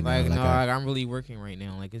grinding right now. Like I'm really working right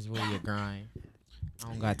now. Like it's really a grind. I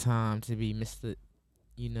don't got time to be Mr.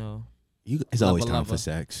 It's always time for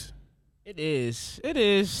sex. It is.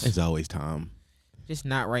 It's always time. Just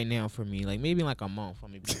not right now for me. Like maybe in like a month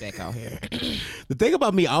I'm gonna be back out here. The thing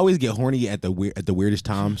about me, I always get horny at the weirdest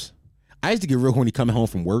times. I used to get real horny coming home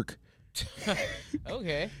from work.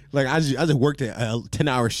 Okay. Like I just worked a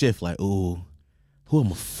 10-hour shift. Like, ooh, who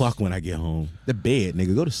am I fuck when I get home? The bed,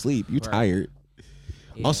 nigga. Go to sleep. You tired.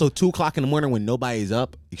 Yeah. Also, 2:00 in the morning when nobody's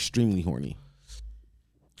up, extremely horny.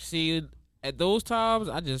 See, at those times,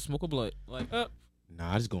 I just smoke a blunt. Like,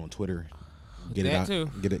 Nah, I just go on Twitter, get that it out, too.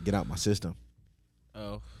 Get out my system.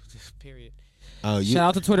 Oh, period. Shout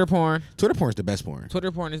out to Twitter porn. Twitter porn is the best porn. Twitter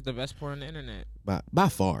porn is the best porn on the internet. By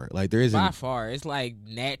far. Like there isn't. By far. It's like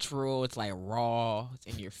natural. It's like raw. It's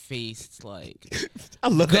in your face. It's like I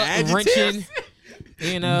love the adjectives.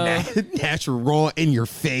 You know, natural, raw, in your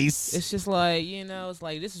face. it's just like, it's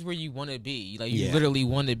like this is where you want to be. Like you literally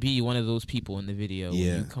want to be one of those people in the video.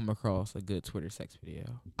 Yeah. When you come across a good Twitter sex video.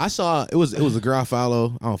 I saw it was a girl I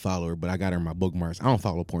follow. I don't follow her, but I got her in my bookmarks. I don't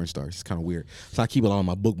follow porn stars. It's kind of weird. So I keep a lot of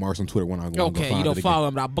my bookmarks on Twitter when I go. Okay, you don't follow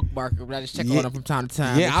them, but I bookmark them. But I just check on them from time to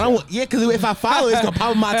time. Yeah, I don't. Yeah, because if I follow, it's gonna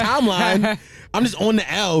pop up my timeline. I'm just on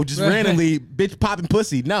the L, just randomly bitch popping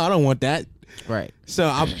pussy. No, I don't want that. Right. So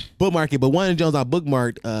I bookmark it, but one of the Jones I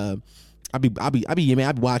bookmarked, I be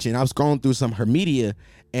watching. I was scrolling through some her media,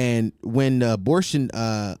 and when the abortion,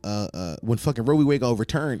 when fucking Roe v. Wade got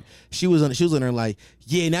overturned, she was on her like,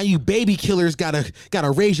 yeah, now you baby killers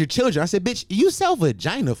gotta raise your children. I said, bitch, you sell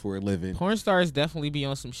vagina for a living. Porn stars definitely be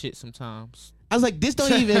on some shit sometimes. I was like, this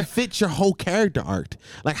don't even fit your whole character arc.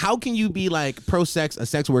 Like, how can you be like pro sex, a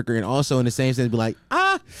sex worker, and also in the same sense be like,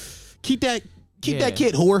 keep that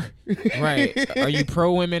kid, whore. Right. Are you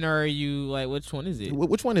pro women or are you like, which one is it?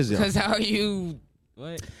 Which one is it? Because how are you,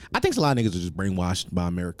 what? I think a lot of niggas are just brainwashed by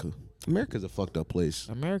America. America's a fucked up place.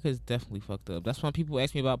 America's definitely fucked up. That's why people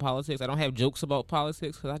ask me about politics. I don't have jokes about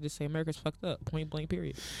politics because I just say America's fucked up. Point blank,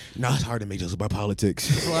 period. No, it's hard to make jokes about politics.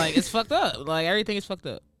 It's fucked up. Like, everything is fucked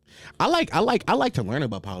up. I like to learn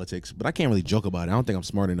about politics, but I can't really joke about it. I don't think I'm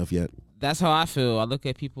smart enough yet. That's how I feel. I look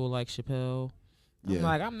at people like Chappelle. Yeah. I'm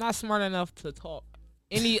like, I'm not smart enough to talk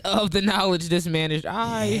any of the knowledge this man is.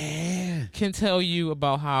 I can tell you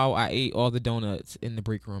about how I ate all the donuts in the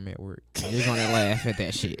break room at work. You're gonna laugh at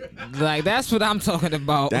that shit. Like, that's what I'm talking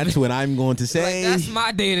about. That's what I'm going to say. Like, that's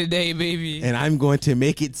my day to day, baby. And I'm going to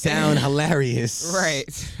make it sound hilarious.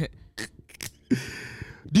 Right.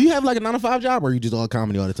 Do you have like a 9-to-5 job, or are you just all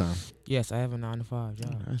comedy all the time? Yes, I have a 9-to-5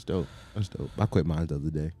 job. That's dope. I quit mine the other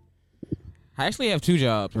day. I actually have 2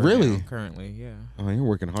 jobs. Really? Now, currently, yeah. Oh, you're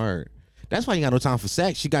working hard. That's why you got no time for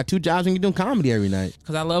sex. You got 2 jobs and you're doing comedy every night.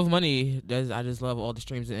 Because I love money. I just love all the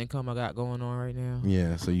streams of income I got going on right now.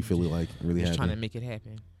 Yeah, so you feel like really just happy. trying to make it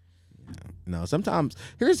happen. No, sometimes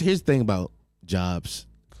here's the thing about jobs.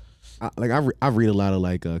 I read a lot of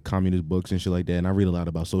like communist books and shit like that, and I read a lot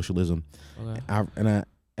about socialism. Okay.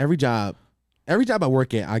 Every job I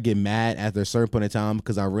work at, I get mad after a certain point in time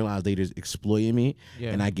because I realize they just exploiting me,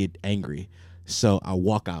 and I get angry. So I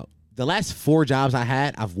walk out. The last 4 jobs I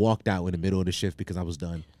had, I've walked out in the middle of the shift because I was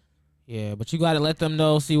done. Yeah, but you got to let them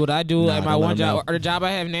know. See what I do at my one job or the job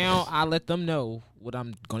I have now. I let them know what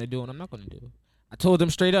I'm gonna do and I'm not gonna do. I told them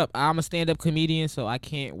straight up, I'm a stand-up comedian, so I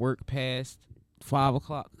can't work past 5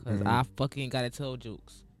 o'clock because I fucking gotta tell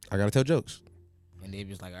jokes. I gotta tell jokes. And they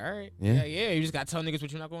just like, all right, yeah. You just gotta tell niggas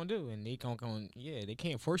what you're not gonna do, and they they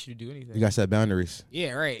can't force you to do anything. You gotta set boundaries.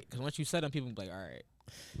 Yeah, right. Because once you set them, people be like, all right,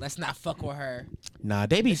 let's not fuck with her. Nah,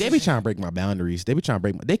 they be trying to break my boundaries. They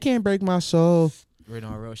can't break my soul.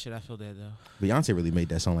 Real shit. I feel that though. Beyonce really made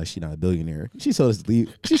that sound like she's not a billionaire. She told us to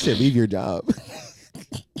leave. She said, leave your job.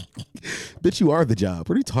 Bitch, you are the job.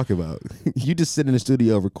 What are you talking about? You just sit in the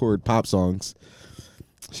studio, record pop songs.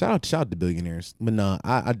 Shout out to billionaires. But no,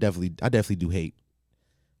 I definitely do hate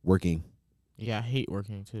working. Yeah, I hate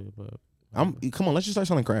working too. But come on, let's just start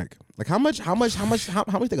selling crack. Like how much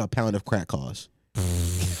think a pound of crack costs?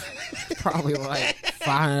 Probably like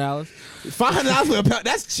 $500. $500 for a pound.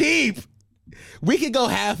 That's cheap. We could go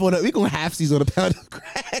we go halfsies on a pound of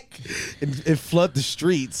crack and flood the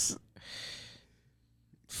streets.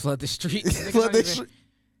 Flood the streets.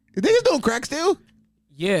 Niggas doing crack still?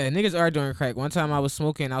 Yeah, niggas are doing crack. One time I was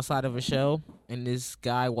smoking outside of a show, and this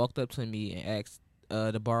guy walked up to me and asked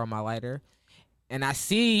to borrow my lighter. And I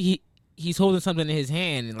see he's holding something in his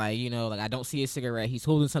hand, and I don't see a cigarette. He's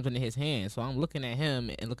holding something in his hand. So I'm looking at him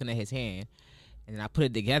and looking at his hand, and then I put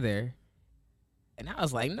it together. And I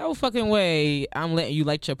was like, no fucking way I'm letting you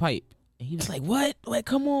light your pipe. And he was like, what? Like,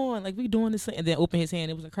 come on. Like, we doing this thing. And then opened his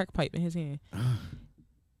hand. It was a crack pipe in his hand.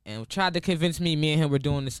 And tried to convince me and him were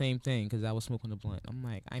doing the same thing because I was smoking a blunt. I'm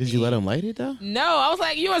like, Did you let him light it, though? No. I was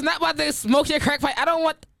like, you was not about to smoke your crack pipe. I don't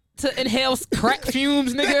want to inhale crack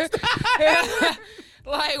fumes, nigga.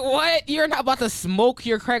 Like, what? You're not about to smoke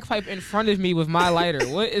your crack pipe in front of me with my lighter.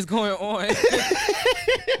 What is going on?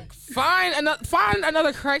 Find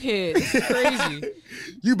another crackhead. This is crazy.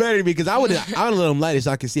 You better be, because I would let him light it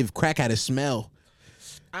so I could see if crack had a smell.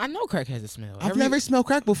 I know crack has a smell. I've never smelled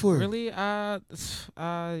crack before. Really? Yeah,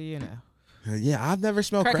 I've never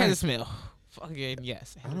smelled crack. Crack has a smell. Fucking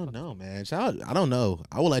yes. I don't know, man. I don't know.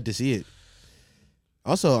 I would like to see it.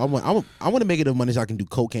 Also, I want to make enough money so I can do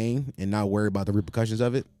cocaine and not worry about the repercussions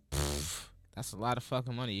of it. That's a lot of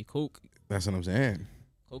fucking money. Coke. That's what I'm saying.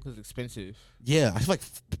 Coke is expensive. Yeah, I feel like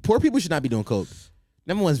poor people should not be doing coke.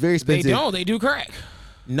 Number 1, it's very expensive. They don't. They do crack.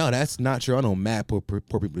 No, that's not true. I know mad poor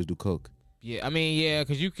people just do coke. Yeah, I mean, yeah,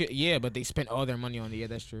 because you could, yeah, but they spent all their money on it. Yeah,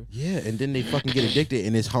 that's true. Yeah, and then they fucking get addicted,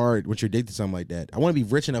 and it's hard once you're addicted to something like that. I want to be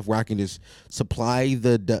rich enough where I can just supply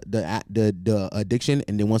the addiction,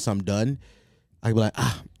 and then once I'm done, I can be like,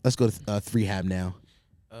 let's go to rehab now.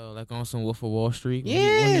 Oh, like on some Wolf of Wall Street?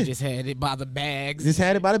 Yeah. When you just had it by the bags. Just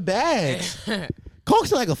had it by the bags.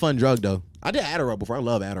 Coke's like a fun drug, though. I did Adderall before. I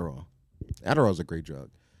love Adderall. Adderall's a great drug.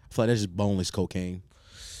 I feel like that's just boneless cocaine.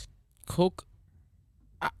 Coke.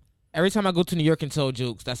 Every time I go to New York and tell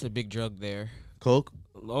jokes, that's a big drug there. Coke?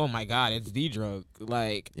 Oh my God, it's the drug.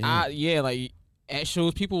 Like, Yeah. like at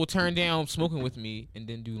shows, people will turn down smoking with me and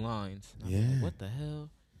then do lines. Yeah. Like, what the hell?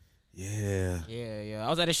 Yeah. Yeah. I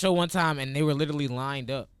was at a show one time and they were literally lined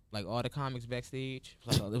up, like all the comics backstage.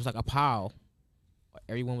 It was like a pile.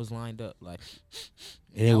 Everyone was lined up, like.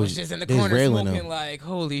 And I was just in the corner smoking, like,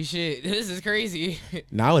 holy shit, this is crazy.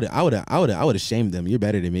 No, I would have shamed them. You're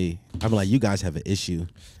better than me. I'm like, you guys have an issue.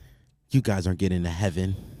 You guys aren't getting to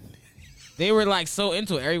heaven. They were like so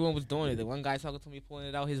into it. Everyone was doing it. The one guy talking to me, pulling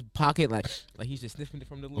it out his pocket, like he's just sniffing it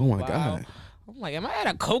from the little vial. God. I'm like, am I at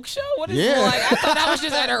a Coke show? What is this? Like, I thought I was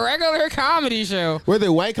just at a regular comedy show. Were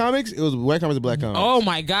there white comics? It was white comics and black comics. Oh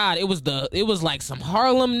my God. It was like some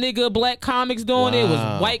Harlem nigga black comics doing it. It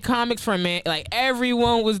was white comics from like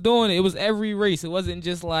everyone was doing it. It was every race. It wasn't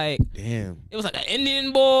just like damn. It was like an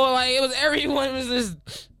Indian boy. Like it was everyone was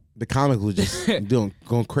just the comics was just going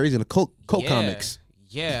crazy in the Coke comics.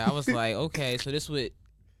 Yeah, I was like, okay, so this what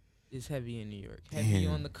is heavy in New York. Heavy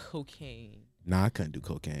on the cocaine. Nah, I couldn't do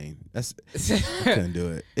cocaine. I couldn't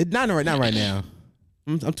do it. Not right now.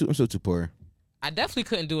 I'm still too poor. I definitely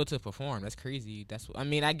couldn't do it to perform. That's crazy.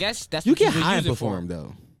 I guess that's you what get you high use and it for. perform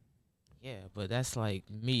though. Yeah, but that's like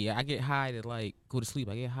me. I get high to like go to sleep.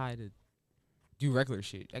 I get high to do regular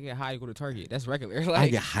shit. I get high to go to Target. That's regular. Like, I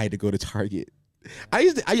get high to go to Target. I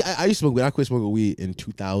used to smoke weed. I quit smoking weed in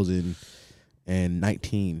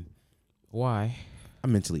 2019. Why?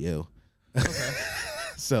 I'm mentally ill. Okay.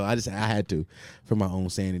 So I had to for my own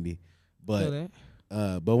sanity. But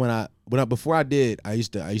before I did, I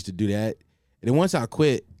used to do that. And then once I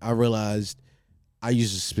quit, I realized I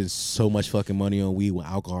used to spend so much fucking money on weed when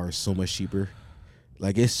alcohol is so much cheaper.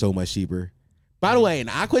 Like it's so much cheaper. By the way, and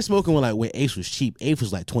I quit smoking when Ace was cheap. Ace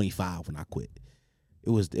was like 25 when I quit. It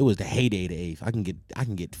was the heyday of Ace. I can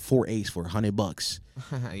get 4 Ace for $100.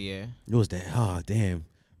 Yeah. It was that. Oh damn,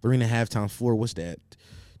 3.5 times 4. What's that?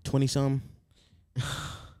 20 something.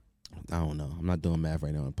 I don't know. I'm not doing math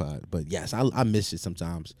right now in pod, but yes, I miss it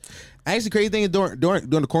sometimes. Actually, crazy thing is during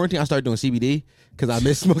the quarantine, I started doing CBD because I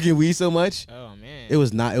miss smoking weed so much. Oh man, it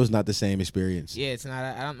was not the same experience. Yeah, it's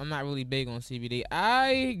not. I'm not really big on CBD.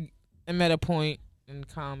 I am at a point in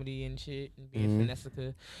comedy and shit and being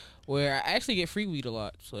Vanessa where I actually get free weed a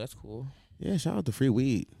lot, so that's cool. Yeah, shout out to free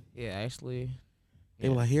weed. Yeah, actually. They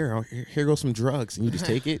were like, here goes some drugs, and you just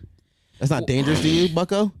take it. That's not dangerous to you,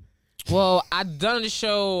 bucko? Well, I done a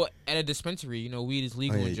show at a dispensary. You know, weed is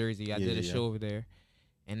legal in Jersey. I did a show over there,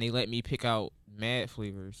 and they let me pick out mad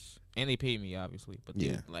flavors, and they paid me obviously, but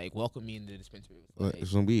they like welcomed me into the dispensary. Like,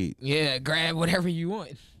 some weed. Yeah, grab whatever you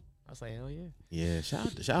want. I was like, hell yeah. Yeah,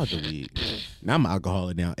 shout out to weed. Now I'm an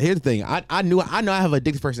alcoholic now. Here's the thing. I know I have a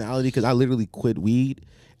addictive personality because I literally quit weed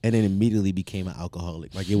and then immediately became an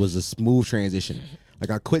alcoholic. Like it was a smooth transition. Like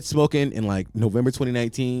I quit smoking in like November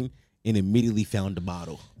 2019 and immediately found the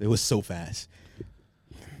bottle. It was so fast.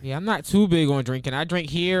 Yeah, I'm not too big on drinking. I drink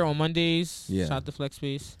here on Mondays. Yeah. Shout out to Flex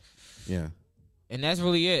Space. Yeah. And that's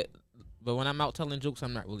really it. But when I'm out telling jokes,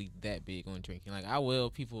 I'm not really that big on drinking. Like,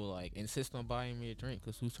 people like insist on buying me a drink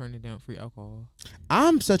because who's turning down free alcohol?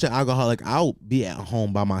 I'm such an alcoholic. I'll be at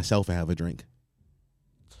home by myself and have a drink.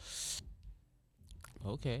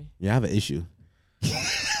 Okay. Yeah, I have an issue.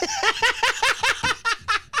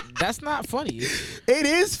 That's not funny. It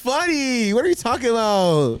is funny. What are you talking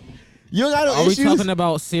about? You got no issues? Are we talking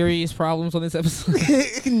about serious problems on this episode?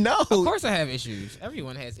 No. Of course I have issues.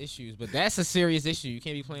 Everyone has issues, but that's a serious issue. You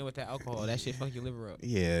can't be playing with that alcohol. That shit fuck your liver up.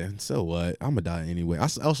 Yeah, so what? I'm gonna die anyway. I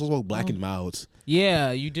also smoke Black and Milds.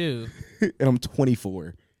 Yeah, you do. And I'm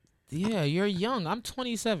 24. Yeah, you're young. I'm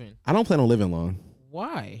 27. I don't plan on living long.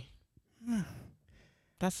 Why?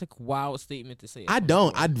 That's a wild statement to say. I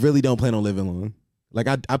really don't plan on living long. Like,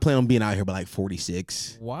 I plan on being out here by like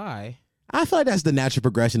 46. Why? I feel like that's the natural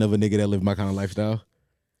progression of a nigga that live my kind of lifestyle.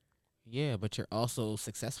 Yeah, but you're also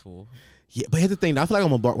successful. Yeah, but here's the thing. I feel like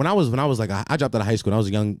I'm a bar. When I was like, I dropped out of high school. And I was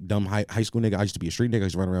a young, dumb high school nigga. I used to be a street nigga. I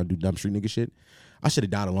used to run around and do dumb street nigga shit. I should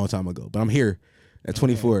have died a long time ago. But I'm here at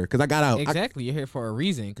 24 because I got out. Exactly. You're here for a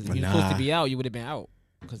reason. Because if you're supposed to be out, you would have been out.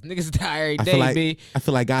 Cause niggas die every day, I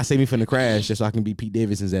feel like God saved me from the crash just so I can be Pete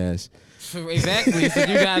Davidson's ass. Exactly.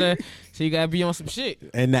 So you gotta be on some shit.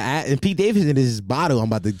 And Pete Davidson is his bottle I'm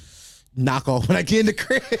about to knock off when I get in the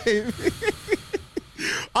crib.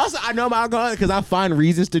 Also, I know I'm alcoholic because I find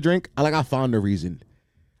reasons to drink. I found a reason.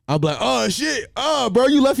 I'll be like, oh shit, oh bro,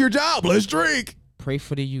 you left your job. Let's drink. Pray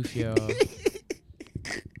for the youth, y'all.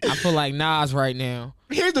 I feel like Nas right now.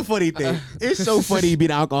 Here's the funny thing. It's so funny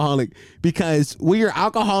being alcoholic because when you're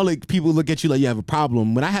alcoholic, people look at you like you have a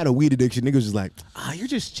problem. When I had a weed addiction, niggas was like, you're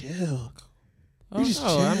just chill. You're just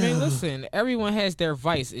chill. I mean, listen, everyone has their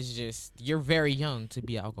vice. It's just you're very young to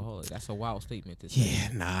be alcoholic. That's a wild statement to say. Yeah,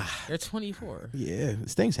 nah. You're 24. Yeah,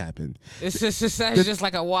 things happen. It's just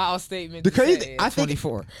like a wild statement. The crazy thing, I think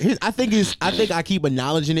 24. I think I keep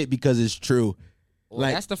acknowledging it because it's true.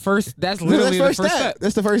 Well, that's the first. That's literally the first step.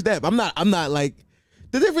 That's the first step. I'm not like.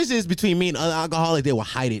 The difference is between me and other alcoholics, they will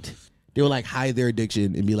hide it. They will like hide their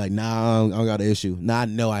addiction and be like, nah, I don't got an issue. Nah, I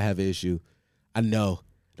know I have an issue. I know.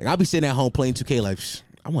 Like I'll be sitting at home playing 2K like,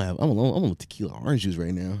 I'm on tequila orange juice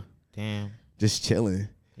right now. Damn. Just chilling.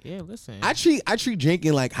 Yeah, listen. I treat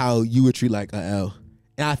drinking like how you would treat like a L.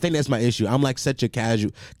 And I think that's my issue. I'm like such a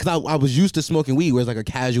casual, because I was used to smoking weed where it's like a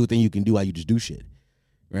casual thing you can do while you just do shit.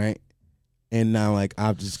 Right? And now like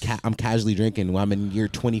I'm casually drinking while I'm in year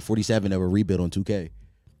 2047 of a rebuild on 2K.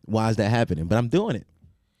 Why is that happening? But I'm doing it.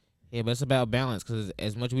 Yeah, but it's about balance because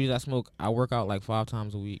as much weed as I smoke, I work out like 5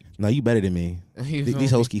 times a week. No, you better than me. These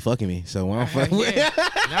hoes keep fucking me, so why don't fuck with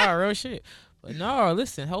Nah, real shit. But no,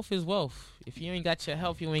 listen, health is wealth. If you ain't got your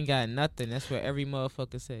health, you ain't got nothing. That's what every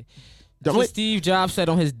motherfucker say. That's what Steve Jobs said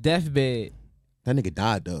on his deathbed. That nigga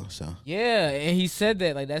died though, so. Yeah, and he said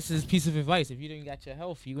that like that's his piece of advice. If you didn't got your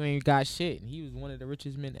health, you ain't got shit. And he was one of the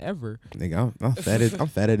richest men ever. Nigga, I'm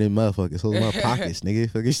fatter than motherfuckers. Hold my pockets, nigga.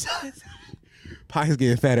 Fucking pockets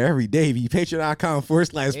getting fatter every day. Be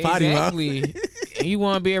patreon.com/potty. Exactly. And you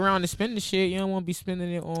want to be around to spend the shit. You don't want to be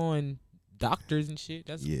spending it on doctors and shit.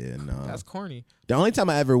 That's corny. The only time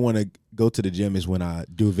I ever want to go to the gym is when I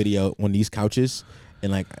do a video on these couches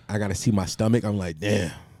and like I gotta see my stomach. I'm like,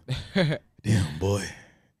 damn. Damn, boy.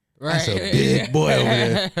 Right. That's a big boy over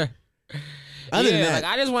there. Other than that,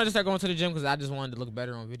 like I just wanted to start going to the gym because I just wanted to look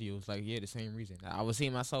better on videos. Like, the same reason. I was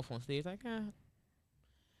seeing myself on stage like,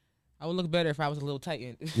 I would look better if I was a little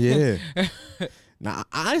tightened. Yeah. Nah,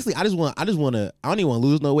 honestly, I don't even want to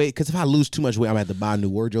lose no weight because if I lose too much weight, I'm going to have to buy a new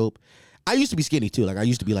wardrobe. I used to be skinny too. Like I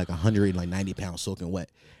used to be like 190 pounds soaking wet.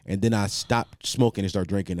 And then I stopped smoking and started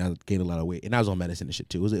drinking and I gained a lot of weight. And I was on medicine and shit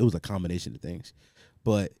too. It was a combination of things.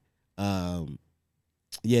 But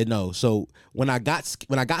yeah, no. So when I got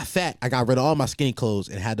fat, I got rid of all my skinny clothes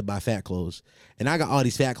and had to buy fat clothes. And I got all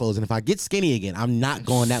these fat clothes. And if I get skinny again, I'm not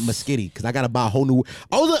going that much skinny because I got to buy a whole new.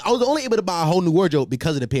 I was only able to buy a whole new wardrobe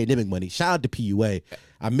because of the pandemic money. Shout out to PUA.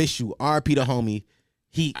 I miss you, RP the homie.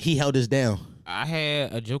 He held us down. I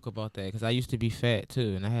had a joke about that because I used to be fat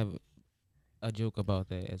too, and I have a joke about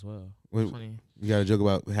that as well. Funny. You got a joke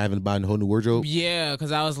about having to buy a whole new wardrobe? Yeah,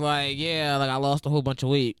 because I was like, I lost a whole bunch of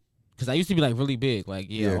weight. Because I used to be like really big, like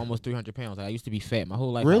almost 300 pounds. Like, I used to be fat my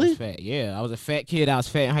whole life. Really? I was fat. Yeah, I was a fat kid. I was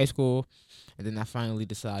fat in high school, and then I finally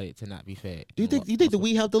decided to not be fat. Do you think the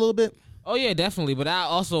weed helped a little bit? Oh yeah, definitely. But I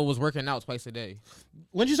also was working out twice a day.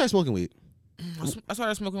 When did you start smoking weed? I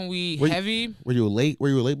started smoking weed heavy. Were you a late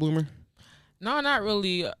bloomer? No, not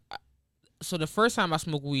really. So the first time I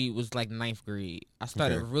smoked weed was like 9th grade. I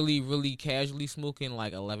started really, really casually smoking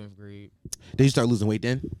like 11th grade. Did you start losing weight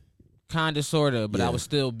then? Kinda, sorta, but I was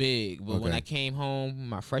still big. But when I came home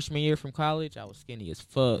my freshman year from college, I was skinny as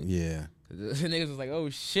fuck. Yeah. Cause the niggas was like, "Oh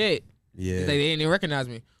shit." Yeah. They didn't even recognize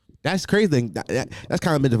me. That's crazy. That's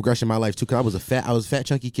kind of been the progression in my life too. Cause I was a fat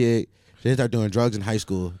chunky kid. Then started doing drugs in high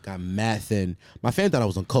school. Got mad thin. My family thought I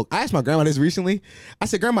was on coke. I asked my grandma this recently. I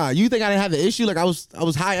said, "Grandma, you think I didn't have the issue? Like I was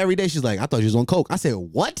high every day." She's like, "I thought you was on coke." I said,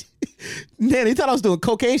 "What?" Then he thought I was doing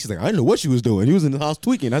cocaine. She's like, "I didn't know what she was doing. You was in the house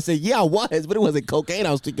tweaking." I said, "Yeah, I was, but it wasn't cocaine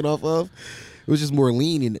I was tweaking off of. It was just more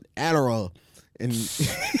lean and Adderall." And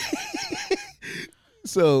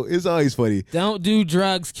so it's always funny. Don't do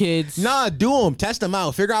drugs, kids. Nah, do them. Test them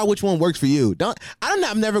out. Figure out which one works for you.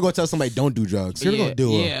 I'm never gonna tell somebody don't do drugs. You're gonna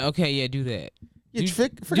do them. Yeah. Okay. Yeah. Do that. Yeah,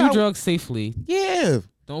 do drugs safely. Yeah.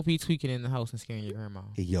 Don't be tweaking in the house and scaring your grandma.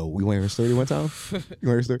 Hey, yo, we went to a story one time. You want to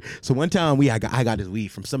hear a story? So one time I got this weed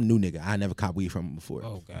from some new nigga. I never caught weed from him before.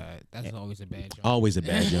 Oh God, that's always a bad job. Always a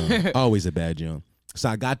bad job. Always a bad job. So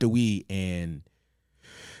I got the weed and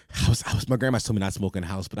I was my grandma told me not to smoke in the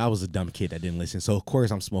house, but I was a dumb kid that didn't listen. So of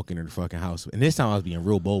course I'm smoking in the fucking house. And this time I was being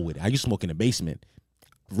real bold with it. I used to smoke in the basement.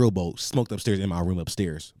 Real bold. Smoked upstairs in my room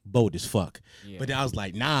upstairs. Bold as fuck. Yeah. But then I was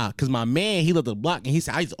like, nah, because my man, he lived the block and he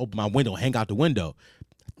said I used to open my window, hang out the window.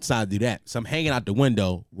 decided to do that. So I'm hanging out the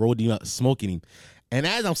window, rolling up, smoking him. And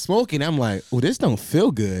as I'm smoking, I'm like, oh, this don't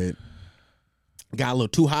feel good. Got a little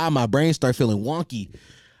too high. My brain started feeling wonky.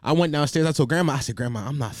 I went downstairs. I told Grandma, I said, Grandma,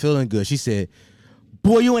 I'm not feeling good. She said,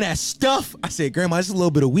 boy, you in that stuff? I said, Grandma, it's a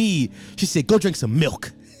little bit of weed. She said, go drink some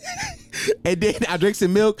milk. And then I drank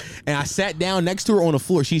some milk, and I sat down next to her on the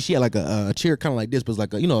floor. She had like a chair kind of like this, but it's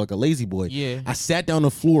like like a lazy boy. Yeah. I sat down on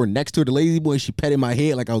the floor next to her, the lazy boy, and she petted my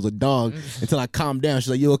head like I was a dog until I calmed down. She's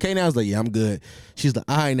like, you okay now? I was like, yeah, I'm good. She's like,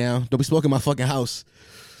 all right now, don't be smoking my fucking house.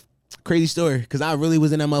 Crazy story, because I really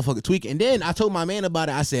was in that motherfucker tweaking. And then I told my man about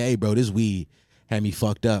it. I said, hey, bro, this weed had me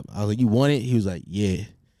fucked up. I was like, you want it? He was like, yeah.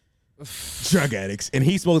 Drug addicts. And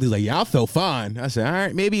he smoked. He's like, yeah, I felt fine. I said, all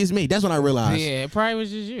right, maybe it's me. That's when I realized. Yeah, it probably was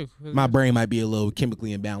just you. My brain might be a little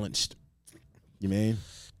chemically imbalanced. You mean?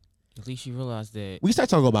 At least you realized that. We start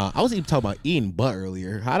talking about, I was even talking about eating butt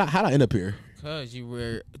earlier. How'd I end up here? Because you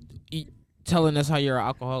were telling us how you're an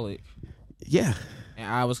alcoholic. Yeah.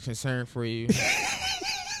 And I was concerned for you.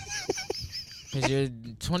 Because you're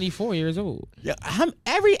 24 years old. Yeah,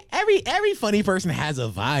 every funny person has a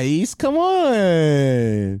vice. Come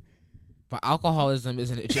on. But alcoholism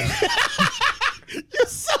isn't a joke. You're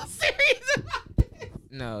so serious about this.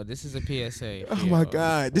 No, this is a PSA. Oh my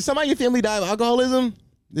God. Did somebody in your family die of alcoholism?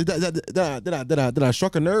 Did I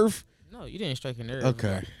struck a nerve? No, you didn't strike a nerve.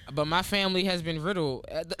 Okay. But my family has been riddled.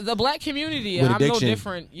 The black community, With I'm addiction. no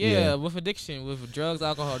different. Yeah, with addiction, with drugs,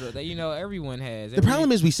 alcohol, everyone has. The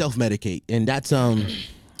problem is we self-medicate, and that's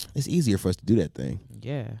it's easier for us to do that thing.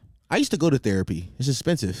 Yeah. I used to go to therapy. It's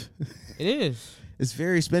expensive. It is. It's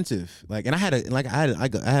very expensive. Like, and I'm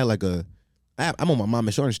on my mom's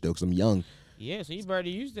insurance still because I'm young. Yeah, so you better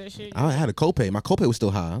use that shit. I had a copay. My copay was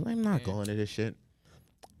still high. I'm not going to this shit.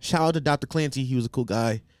 Shout out to Dr. Clancy. He was a cool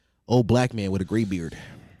guy. Old black man with a gray beard.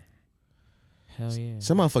 Hell yeah.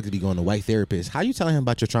 Some motherfuckers be going to white therapists. How you telling him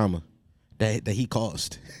about your trauma that he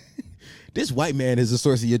caused? This white man is the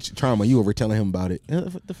source of your trauma. You over telling him about it.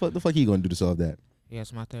 The fuck he gonna do to solve that?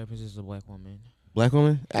 Yes, my therapist is a black woman. Black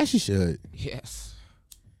woman? As she should. Yes.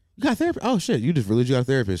 You got a therapist? Oh shit! You just really got a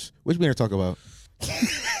therapist. What you been here to talk about?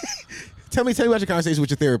 Tell me about your conversation with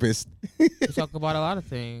your therapist. We talk about a lot of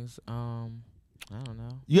things. I don't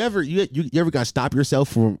know. You ever gotta stop yourself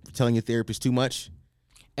from telling your therapist too much?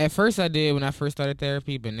 At first I did when I first started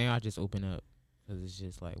therapy, but now I just open up because it's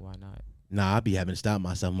just like, why not? Nah, I be having to stop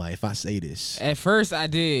myself. I'm like, if I say this. At first I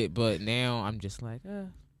did, but now I'm just like,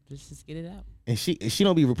 just get it out. And she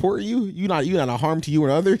don't be reporting you. You not a harm to you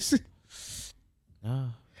or others. No.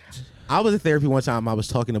 I was in therapy one time. I was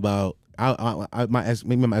talking about my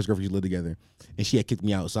ex-girlfriend lived together, and she had kicked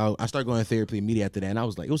me out. So I started going to therapy immediately after that, and I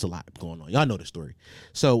was like, it was a lot going on. Y'all know the story.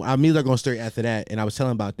 So I immediately going straight after that, and I was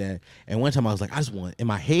telling about that. And one time I was like, in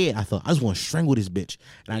my head, I thought I just want to strangle this bitch,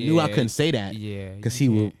 and I knew I couldn't say that, because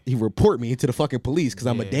he report me to the fucking police because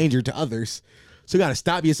I'm a danger to others. So you got to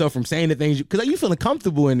stop yourself from saying the things because you feeling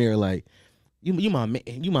comfortable in there, like you my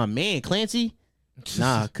man, Clancy.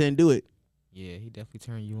 Nah, couldn't do it. Yeah, he definitely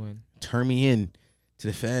turned you in. Turn me in to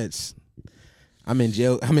the feds. I'm in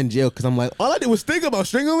jail because I'm like, all I did was think about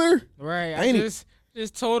strangling her. Right. I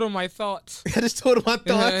just told him my thoughts. I just told him my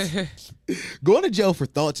thoughts. Going to jail for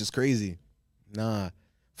thoughts is crazy. Nah.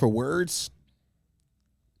 For words.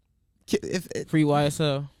 Free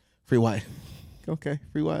YSL. Free Y. Okay.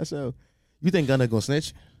 Free YSL. You think Gunna gonna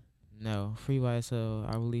snitch? No. Free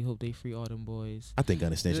YSL. I really hope they free all them boys. I think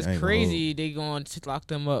Gunna snitch. It's crazy they going to lock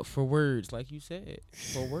them up for words, like you said.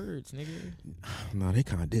 For words, nigga. No, they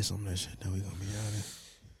kind of diss on that shit. No, we gonna be honest.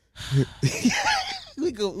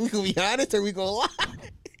 we gonna be honest or we gonna lie?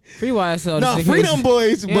 Free YSL. No, freedom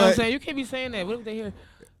boys. You know what I'm saying? You can't be saying that. What if they hear?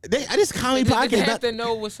 This comedy podcast. They have to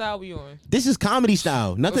know what side we on. This is comedy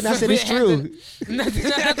style. Nothing I said is true.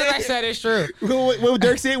 Nothing I said is true. What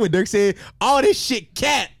Dirk said? What Dirk said? All this shit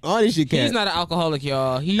cat. He's not an alcoholic,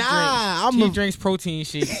 y'all. He drinks protein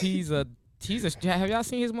shakes. He's a. Have y'all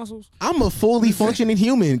seen his muscles? I'm a fully functioning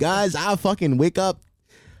human, guys. I fucking wake up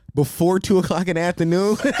before 2:00 in the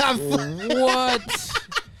afternoon. What?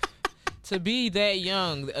 To be that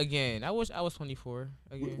young again. I wish I was 24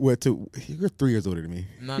 again. You're 3 years older than me.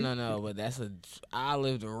 No. But I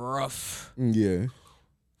lived rough. Yeah.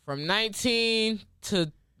 From 19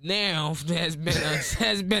 to now has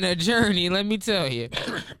been a journey. Let me tell you.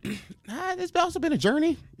 It's also been a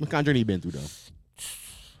journey. What kind of journey you been through though?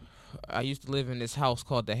 I used to live in this house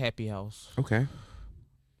called the Happy House. Okay.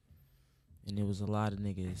 And there was a lot of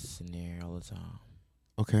niggas in there all the time.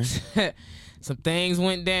 Okay. Some things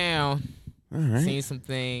went down. All right. Seen some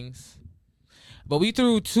things. But we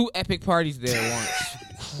threw 2 epic parties there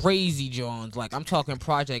once. Crazy Johns. Like, I'm talking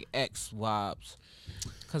Project X vibes.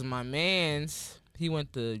 Because my mans He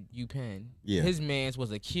went to UPenn. Yeah. His man's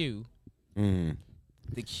was a Q. Mm.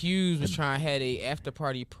 The Q's was trying to have a after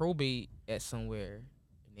party probate at somewhere,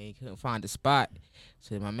 and they couldn't find a spot.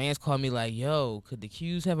 So my man's called me like, "Yo, could the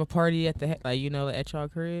Q's have a party at the at y'all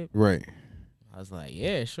crib?" Right. I was like,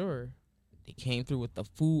 "Yeah, sure." They came through with the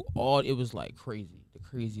food. It was like crazy. The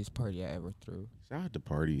craziest party I ever threw. Shout out to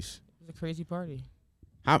parties. It was a crazy party.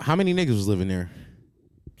 How many niggas was living there?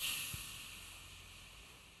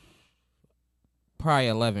 Probably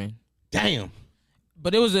 11. Damn.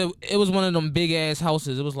 But it was one of them big ass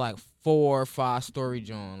houses. It was like 4 or 5 story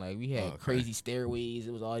John. Like we had crazy stairways.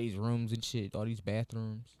 It was all these rooms and shit. All these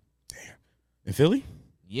bathrooms. Damn. In Philly?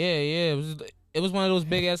 Yeah. It was one of those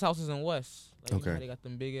big ass houses in West. Like, Okay. You know how they got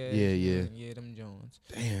them big ass. Yeah, them Johns.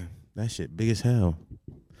 Damn. That shit big as hell.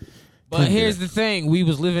 But here's the thing: we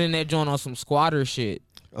was living in that joint on some squatter shit.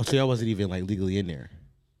 Oh, so y'all wasn't even like legally in there.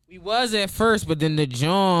 We was at first, but then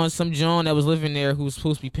some John that was living there who was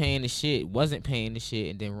supposed to be paying the shit wasn't paying the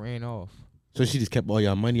shit and then ran off. So she just kept all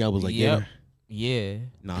y'all money. I was like, Yep. yeah. Yeah.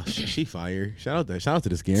 Nah, she fired. Shout out to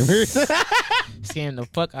the scammer. Scamming the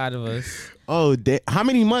fuck out of us. Oh, how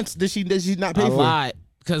many months did she not pay A for? lot.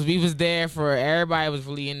 Because we was there for everybody was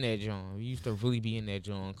really in that joint. We used to really be in that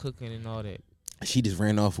joint, cooking and all that. She just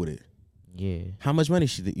ran off with it. Yeah. How much money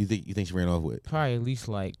you think she ran off with? Probably at least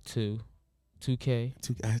like 2K.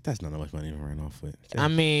 That's not that much money to run off with. I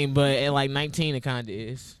mean, but at like 19 it kind of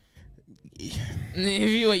is. If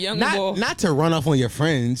you a young boy. Not to run off on your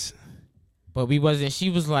friends. But she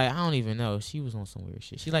was like, I don't even know. She was on some weird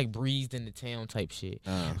shit. She like breezed into town type shit.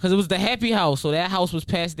 Because it was the happy house. So that house was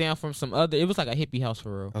passed down from it was like a hippie house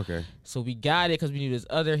for real. Okay. So we got it because we knew this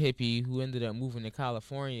other hippie who ended up moving to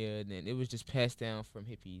California. And then it was just passed down from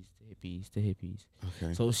hippies to hippies to hippies.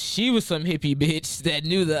 Okay. So she was some hippie bitch that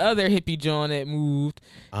knew the other hippie John that moved.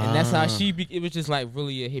 And that's how it was just like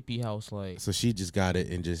really a hippie house. Like. So she just got it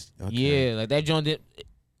and just. Okay. Yeah, like that John it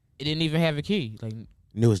didn't even have a key. Like.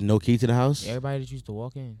 There was no key to the house? Everybody just used to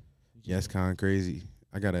walk in. Yeah, that's kind of crazy.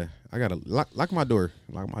 I gotta lock my door.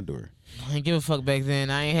 Lock my door. I didn't give a fuck back then.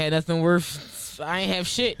 I ain't had nothing worth. I ain't have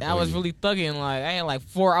shit. I was really thugging. Like I had like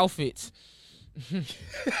 4 outfits.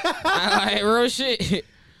 I had real shit.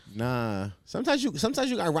 Nah. Sometimes you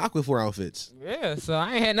gotta rock with 4 outfits. Yeah. So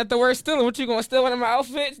I ain't had nothing worth stealing. What you gonna steal one of my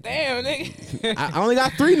outfits? Damn, nigga. I only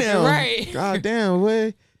got 3 now. Right. God damn,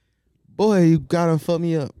 boy, you gotta fuck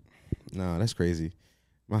me up. Nah, that's crazy.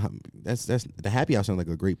 That's the happy house sounds like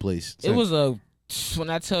a great place. It was when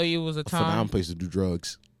I tell you it was a time. Phenomenal place to do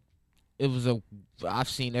drugs. It was I've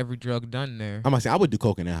seen every drug done there. I'm gonna say I would do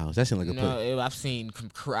coke in that house. That seemed like a place.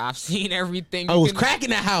 I've seen everything. Oh, it was crack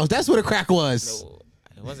in that house. That's what a crack was. No,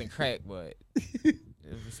 it wasn't crack, but it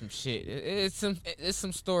was some shit. It's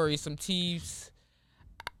some stories, some teeths.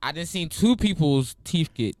 I done seen 2 people's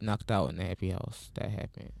teeth get knocked out in the happy house. That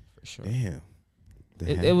happened for sure. Damn.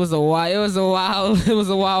 It was a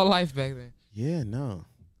wild life back then. Yeah, no.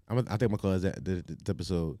 I think I'm gonna call it the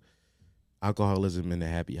episode "Alcoholism in the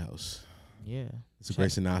Happy House." Yeah, it's a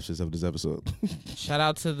great synopsis of this episode. Shout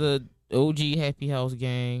out to the OG Happy House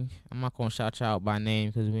gang. I'm not gonna shout you out by name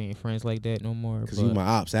because we ain't friends like that no more. Because you my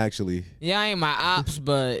ops, actually. Yeah, I ain't my ops,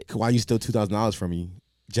 but why you still $2,000 from me,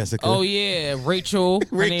 Jessica? Oh yeah, Rachel.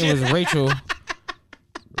 Her name was Rachel.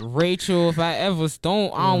 Rachel, if I ever I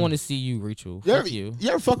don't want to see you, Rachel. Fuck you. You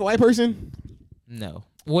ever fuck a white person? No.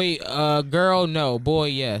 Wait, girl, no. Boy,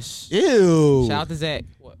 yes. Ew. Shout out to Zach.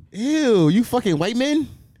 What? Ew, you fucking white men?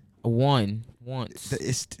 Once.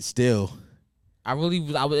 It's still. I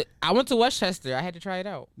went to Westchester. I had to try it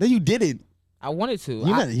out. No, you didn't. I wanted to.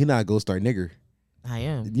 You're not a Gold Star nigger. I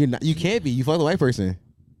am. You're not. You can't be. You fucked a white person.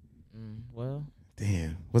 Well.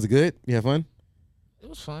 Damn. Was it good? You had fun? It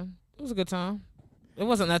was fun. It was a good time. It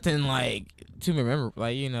wasn't nothing like to remember.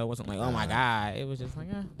 Like, it wasn't like, oh my God. It was just like,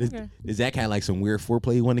 okay. Zach had like some weird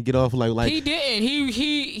foreplay he wanted to get off? Like he didn't.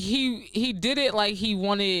 He did it like he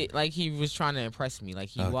wanted, like he was trying to impress me. Like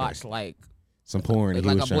he watched like some porn.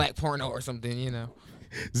 Like a black porno or something,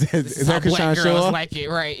 Zach was trying to show off? Like it,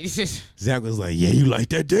 right? Zach was like, yeah, you like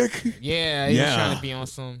that dick? Yeah, he was trying to be on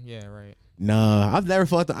some, right. Nah, I never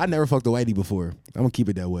fucked a whitey before. I'm gonna keep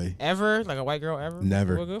it that way. Ever? Like a white girl ever?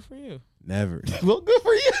 Never. Well, good for you. Never. Well, good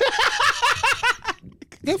for you.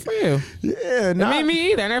 Good for you. Yeah, nah.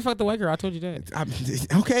 Me either. I never fucked a white girl. I told you that.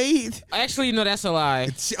 Okay. Actually, no, that's a lie.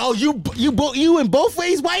 Oh, you in both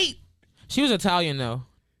ways white? She was Italian though.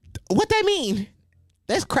 What that mean?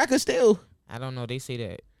 That's cracker still. I don't know. They say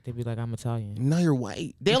that. They be like, I'm Italian. No, you're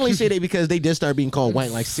white. They only say that because they just started being called white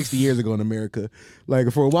like 60 years ago in America.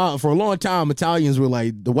 Like for a long time, Italians were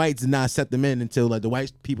like the whites did not accept them in until like the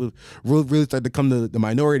white people really started to come to the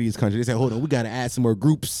minorities country. They said, hold on, we got to add some more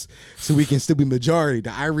groups so we can still be majority.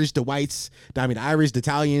 The Irish, the whites, the Irish, the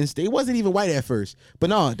Italians. They wasn't even white at first, but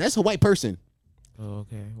no, that's a white person. Oh,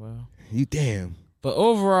 okay, well, you damn. But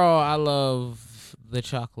overall, I love the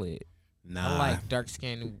chocolate. Nah. I like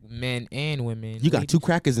dark-skinned men and women. You got 2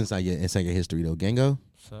 crackers inside your history though, Gango.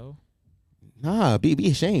 So? Nah, be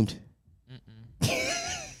ashamed.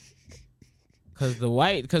 Cause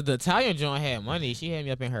the Italian joint had money. She had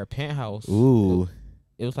me up in her penthouse. Ooh.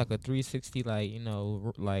 It was like a 360,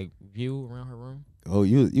 like view around her room. Oh,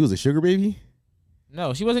 you was a sugar baby?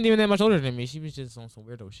 No, she wasn't even that much older than me. She was just on some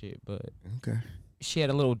weirdo shit. But okay. She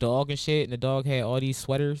had a little dog and shit, and the dog had all these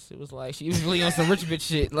sweaters. It was like she was really on some rich bitch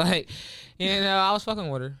shit. Like, I was fucking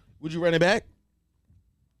with her. Would you run it back?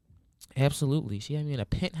 Absolutely. She had me in a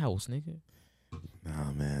penthouse, nigga.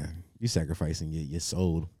 Nah, man. You sacrificing your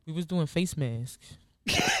soul. We was doing face masks.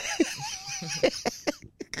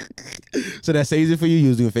 So that's easy for you? You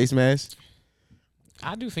was doing face masks?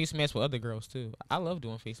 I do face masks with other girls, too. I love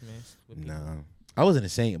doing face masks with people. Nah. I was in the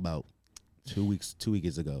Saint about 2 weeks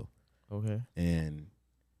ago. Okay. And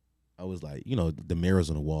I was like, the mirrors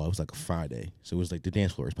on the wall. It was like a Friday, so it was like the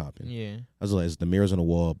dance floor is popping. Yeah. I was like, it's the mirrors on the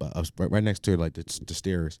wall, but I was right next to like the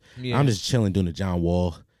stairs. Yeah. I'm just chilling doing the John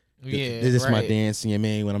Wall. Yeah. This is my dance,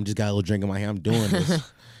 man. When I'm just got a little drink in my hand, I'm doing this.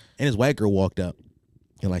 And this white girl walked up,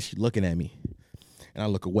 and like she's looking at me, and I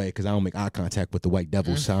look away because I don't make eye contact with the white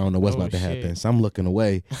devil, so I don't know what's about to happen. So I'm looking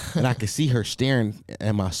away, and I could see her staring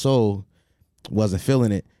at my soul. Wasn't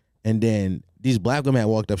feeling it, and then these black women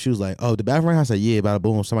walked up. She was like, "Oh, the bathroom?" I said, "Yeah, about a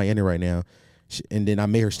boom. Somebody in there right now." And then I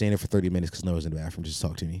made her stand there for 30 minutes because no one was in the bathroom. Just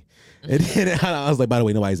talk to me. And then I was like, "By the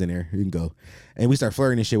way, nobody's in there. You can go." And we start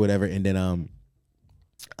flirting and shit, whatever. And then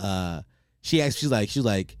she asked, she's like, "You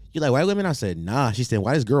like white women?" I said, "Nah." She said,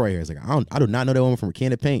 "Why this girl right here?" I was like, I do not know that woman from a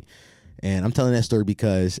can of paint." And I'm telling that story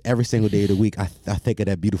because every single day of the week, I think of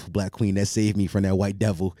that beautiful black queen that saved me from that white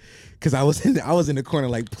devil. Because I was in the corner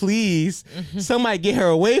like, please, somebody get her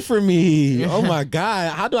away from me. Oh my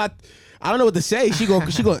God, how do I don't know what to say. She gonna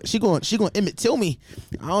Emmett Till me.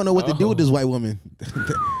 I don't know what to do with this white woman.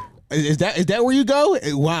 Is that where you go?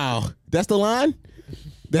 Wow, that's the line.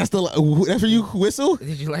 That's where you whistle.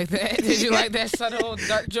 Did you like that? Did you like that subtle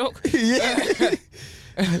dark joke? Yeah.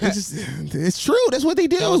 It's true. That's what they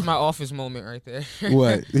do. That was my office moment right there.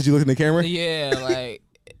 What? Did you look in the camera? Yeah, like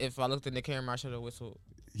if I looked in the camera, I should have whistled.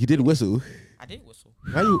 You did whistle. I did whistle.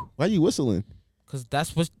 Why you whistling? Cause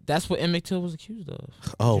that's what Emmett Till was accused of.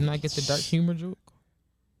 Oh, did you not get the dark humor joke?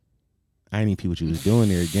 I didn't even what you was doing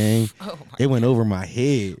there, gang. It went over my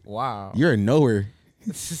head. Wow. You're a knower.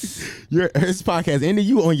 This podcast ended.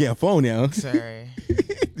 You on your phone now. Sorry.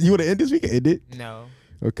 You want to end this week? End it? No.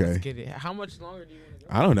 Okay. Let's get it. How much longer do you want to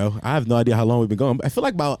go? I don't know. I have no idea how long we've been going. I feel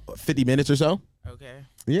like about 50 minutes or so. Okay.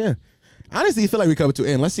 Yeah. Honestly, I feel like we coming to an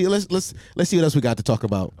end. Let's see. Let's see what else we got to talk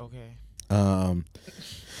about. Okay.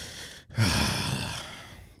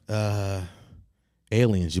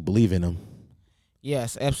 Aliens. You believe in them?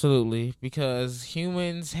 Yes, absolutely. Because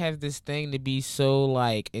humans have this thing to be so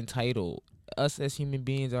like entitled. Us as human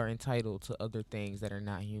beings are entitled to other things that are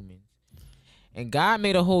not humans. And God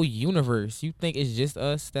made a whole universe. You think it's just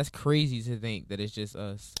us? That's crazy to think that it's just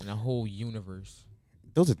us in a whole universe.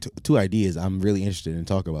 Those are two ideas I'm really interested in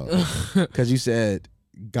talking about. Because you said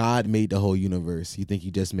God made the whole universe. You think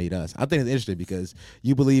he just made us. I think it's interesting because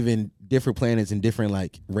you believe in different planets and different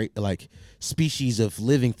like species of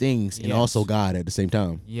living things and also God at the same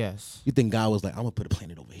time. Yes. You think God was like, I'm going to put a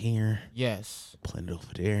planet over here. Yes. A planet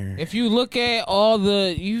over there. If you look at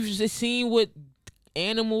you've just seen what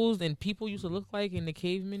animals and people used to look like in the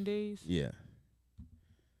caveman days. Yeah.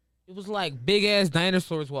 It was like big ass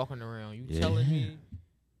dinosaurs walking around. You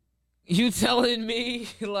telling me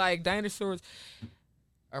like dinosaurs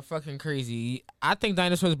are fucking crazy. I think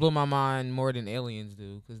dinosaurs blow my mind more than aliens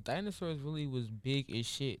do because dinosaurs really was big as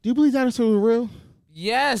shit. Do you believe dinosaurs were real?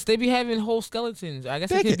 Yes, they be having whole skeletons. I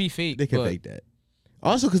guess it could be fake. They could fake that.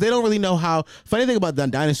 Also, because they don't really know how. Funny thing about the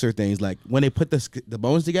dinosaur things, like when they put the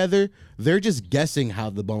bones together, they're just guessing how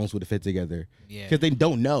the bones would fit together. Yeah. Because they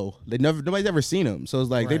don't know. Nobody's ever seen them, so it's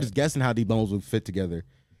like they're just guessing how these bones would fit together.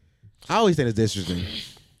 I always think it's interesting.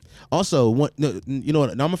 Also, you know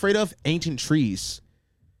what I'm afraid of? Ancient trees.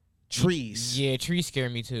 Trees. Yeah, trees scare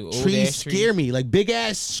me too. Trees scare me. Like big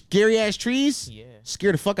ass, scary ass trees. Yeah.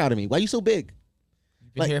 Scare the fuck out of me. Why you so big?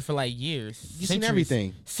 Been here for like years. You seen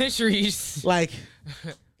everything. Centuries. Like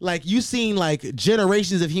you seen like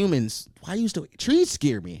generations of humans. Why you still trees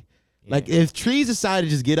scare me? Yeah. Like if trees decide to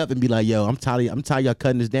just get up and be like, "Yo, I'm tired y'all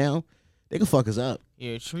cutting this down," they can fuck us up.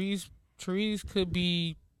 Yeah, trees could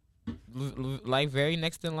be like very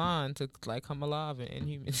next in line to like come alive and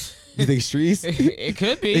humans. You think it's trees? It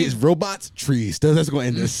could be. It's robots, trees. That's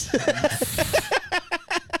going to end this.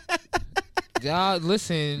 Y'all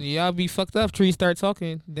listen, y'all be fucked up. Trees start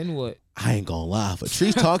talking, then what? I ain't gonna lie. If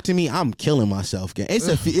trees talk to me, I'm killing myself. Gang. It's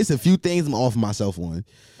a few things I'm off myself on.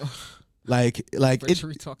 Like it.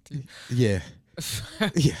 Tree talk to you. Yeah.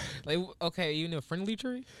 Yeah. Like okay, you know, a friendly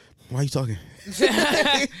tree. Why are you talking?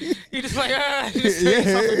 You just like yeah.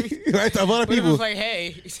 Right, a lot of people. Like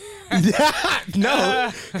hey.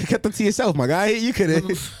 No, you kept them to yourself, my guy. You could have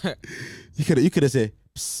said.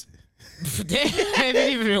 Psst. Damn,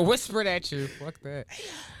 didn't even whispered at you. Fuck that. Hey,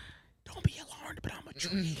 don't be alarmed, but I'm a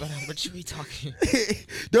tree. But I'm a tree talking.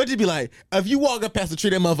 Don't just be like, if you walk up past the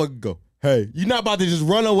tree, that motherfucker go, hey, you not about to just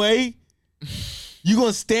run away? You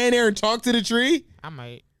gonna stand there and talk to the tree? I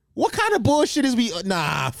might. What kind of bullshit is we?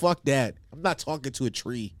 Nah, fuck that. I'm not talking to a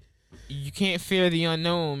tree. You can't fear the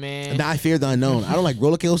unknown, man. Nah, I fear the unknown. I don't like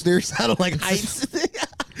roller coasters. I don't like heights.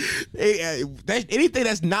 Anything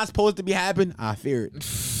that's not supposed to be happening, I fear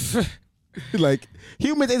it. Like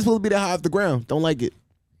humans ain't supposed to be that high off the ground. Don't like it.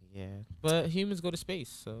 Yeah, but humans go to space,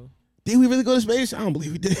 so. Did we really go to space? I don't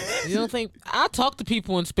believe we did. You don't think? I talked to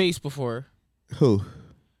people in space before. Who?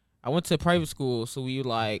 I went to private school, so we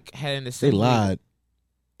like had an assembly. They lied.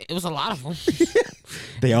 It was a lot of them.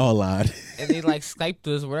 They all lied. And they like Skyped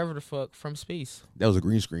us, whatever the fuck, from space. That was a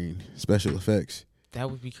green screen, special effects. That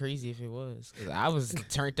would be crazy if it was. 'Cause I was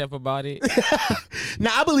turned up about it.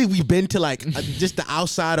 Now I believe we've been to like just the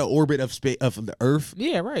outside of orbit of space of the Earth.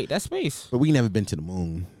 Yeah, right. That's space. But we never been to the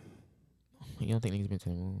moon. You don't think niggas been to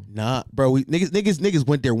the moon? Nah, bro. Niggas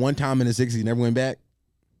went there one time in the '60s, never went back.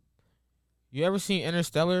 You ever seen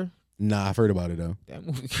Interstellar? Nah, I've heard about it though. That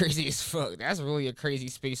movie crazy as fuck. That's really a crazy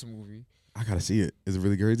space movie. I gotta see it. Is it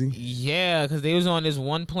really crazy? Yeah, because they was on this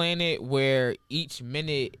one planet where each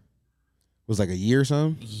minute was like a year or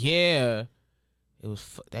something. Yeah, it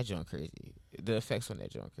was that joint crazy. The effects on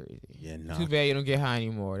that joint crazy. Yeah, no. Too bad you don't get high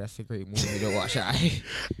anymore. That's a great movie to watch. I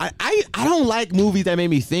don't like movies that made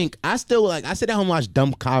me think. I still like. I sit down and watch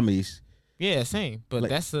dumb comedies. Yeah, same. But like,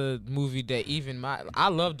 that's a movie that even I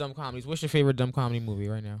love dumb comedies. What's your favorite dumb comedy movie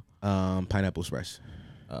right now? Pineapple Express.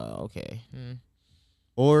 Okay.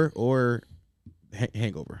 Or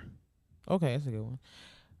Hangover. Okay, that's a good one.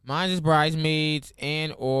 Mine is Bridesmaids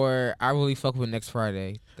or I really fuck with Next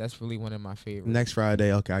Friday. That's really one of my favorites. Next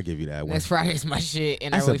Friday, okay, I'll give you that one. Next Friday is my shit,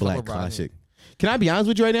 and that's I really a black fuck with classic. Can I be honest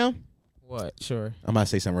with you right now? What? Sure. I'm about to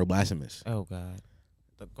say something real blasphemous. Oh God.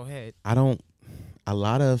 Go ahead. Okay.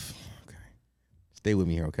 Stay with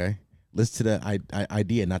me here, okay? Listen to the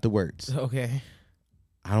idea, not the words. Okay.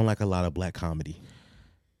 I don't like a lot of black comedy.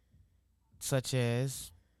 Such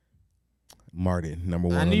as? Martin, number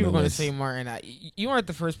one. I knew you were going to say Martin. You weren't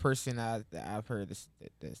the first person I've heard this.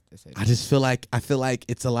 I just feel like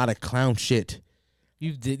it's a lot of clown shit.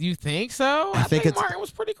 You think so? I think Martin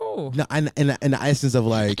was pretty cool. No, in the essence of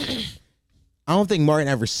like, I don't think Martin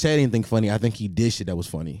ever said anything funny. I think he did shit that was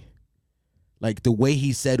funny. Like the way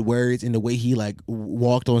he said words and the way he like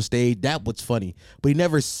walked on stage, that was funny. But he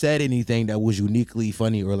never said anything that was uniquely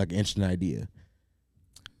funny or like an interesting idea.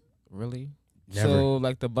 Really? Never. So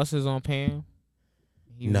like the buses on Pam?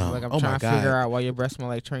 He was no. Like I'm trying to figure out why your breath smell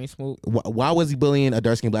like train smoke. Why was he bullying a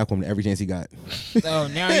dark-skinned black woman every chance he got? Oh,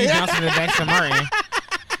 now he's bouncing it back to Martin.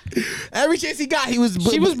 Every chance he got, he was.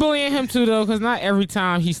 She was bullying him too, though, because not every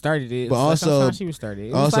time he started it. But also, sometimes she was started.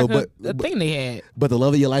 It was like a thing they had. But the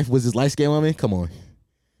love of your life was this light-skinned woman. Come on.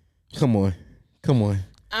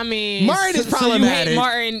 I mean, Martin is problematic. You hate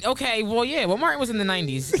Martin. Okay, well, yeah. Well, Martin was in the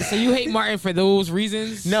 90s. So you hate Martin for those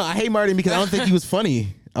reasons? No, I hate Martin because I don't think he was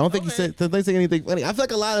funny. I don't think he said anything funny. I feel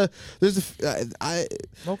like a lot of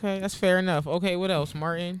Okay, that's fair enough. Okay, what else,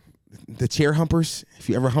 Martin? The chair humpers. If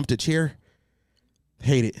you ever humped a chair,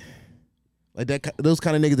 hate it. Like that, those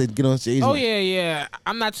kind of niggas that get on stage. Oh like, yeah.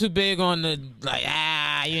 I'm not too big on the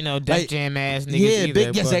Def Jam ass niggas. Yeah, either,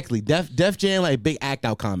 exactly. Def Jam like big act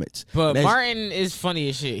out comments. But Martin is funny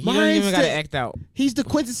as shit. He don't even gotta act out. He's the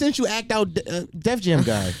quintessential act out Def Jam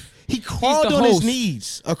guy. He crawled on his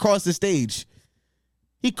knees across the stage.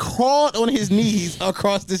 He crawled on his knees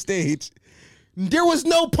across the stage. There was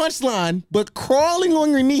no punchline, but crawling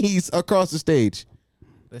on your knees across the stage.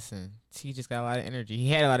 Listen, he just got a lot of energy. He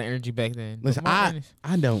had a lot of energy back then. Listen, I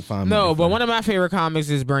don't find no, but one of my favorite comics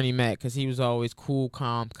is Bernie Mac because he was always cool,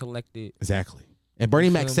 calm, collected. Exactly. And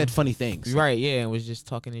Bernie Mac said funny things. Right, yeah, and was just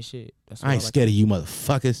talking his shit. I ain't scared of you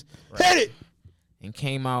motherfuckers. Right. Hit it! and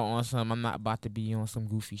came out on some. I'm not about to be on some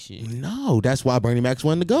goofy shit. No, that's why Bernie Mac's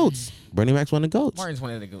one of the goats. Bernie Mac's one of the goats. Martin's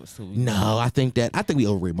one of the goats too. No, I think we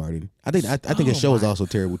overrate Martin. I think his show is also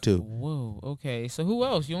terrible too. Whoa. Okay. So who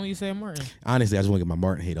else? You only said Martin. Honestly, I just want to get my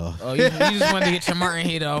Martin hate off. Oh, you just wanted to get your Martin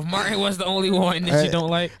hate off. Martin was the only one that you don't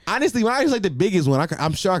like. Honestly, Martin's like the biggest one.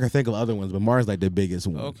 I'm sure I can think of other ones, but Martin's like the biggest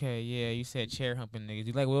one. Okay. Yeah. You said chair humping niggas.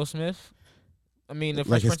 You like Will Smith? I mean, the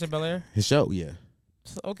Fresh Prince of Bel-Air. His show, yeah.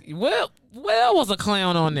 So, okay. Will was a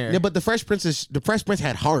clown on there. Yeah, but the Fresh Prince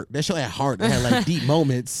had heart. That show had heart. It had like deep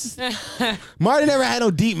moments. Martin never had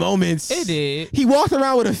no deep moments. It did. He walked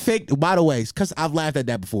around with a fake. By the way, because I've laughed at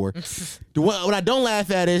that before. What I don't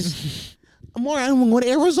laugh at is, I'm going to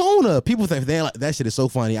Arizona. People think that shit is so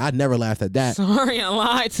funny. I never laughed at that. Sorry, I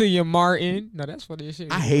lied to you, Martin. No, that's funny as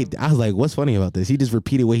shit. I hate that. I was like, what's funny about this? He just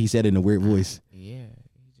repeated what he said in a weird voice. Yeah.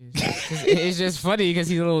 It's just funny because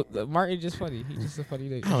he's a little Martin's just funny. He's just a funny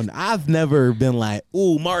nigga. I don't know. I've never been like,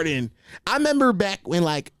 ooh, Martin. I remember back when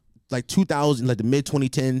like 2000, like the mid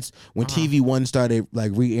 2010s, when TV One started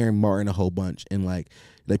like re-airing Martin a whole bunch, and like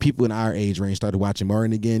people in our age range started watching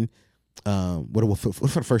Martin again. For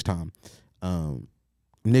the first time,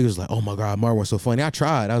 niggas was like, oh my god, Martin was so funny. I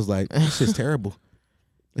tried. I was like, this shit's terrible.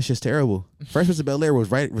 This shit's terrible. Fresh Prince of Bel-Air was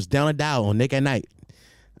down a dial on Nick at Night.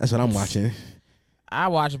 That's what I'm watching. I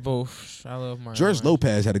watch both. I love Martin. George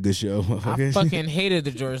Lopez had a good show. I fucking hated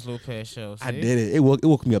the George Lopez show. See? I did it. It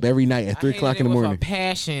woke me up every night at 3 o'clock in the morning. With a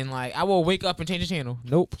passion. Like, I will wake up and change the channel.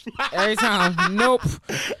 Nope. Every time. Nope.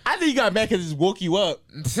 I think you got mad because it woke you up.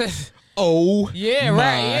 Oh. Yeah,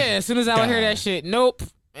 right. Yeah. As soon as I would hear that shit, nope.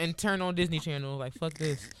 And turn on Disney Channel. Like, fuck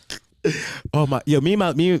this. Oh my. Yo,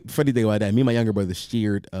 funny thing about that. Me and my younger brother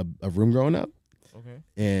shared a room growing up. Okay.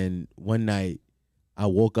 And one night, I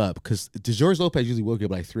woke up because George Lopez usually woke up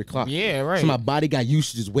at like 3 o'clock. Yeah, right. So my body got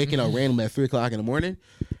used to just waking up randomly at 3 o'clock in the morning.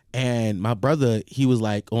 And my brother, he was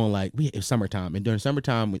like on like, it was summertime. And during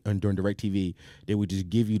summertime, during DirecTV, they would just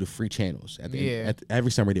give you the free channels. Every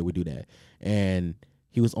summer they would do that. And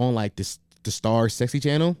he was on like the Star Sexy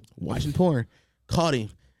channel watching porn. Caught him.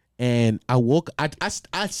 And I woke, I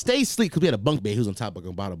stayed asleep because we had a bunk bed. He was on top of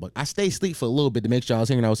a bottom bunk. I stayed asleep for a little bit to make sure I was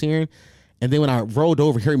hearing what I was hearing. And then when I rolled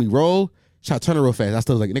over, hearing me roll, try to turn it real fast. I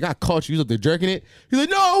still was like, nigga, I caught you. You was up there jerking it. He's like,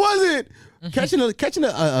 no, I wasn't. Catching a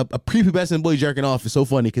prepubescent boy jerking off is so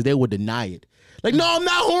funny because they would deny it. Like, no, I'm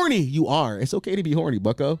not horny. You are. It's okay to be horny,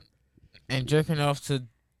 bucko. And jerking off to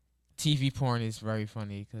TV porn is very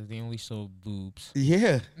funny because they only show boobs.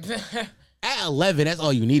 Yeah. At 11, that's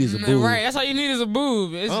all you need is a boob. Right, that's all you need is a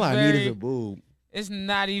boob. I need is a boob. It's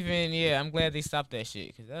not even, I'm glad they stopped that shit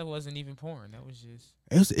because that wasn't even porn. That was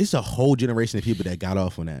just... It's a whole generation of people that got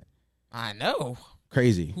off on that. I know.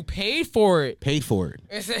 Crazy. Who paid for it. Paid for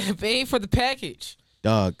it. Paid for the package.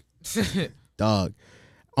 Dog. The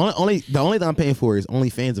only thing I'm paying for is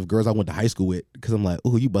OnlyFans of girls I went to high school with because I'm like,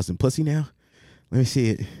 oh, you busting pussy now? Let me see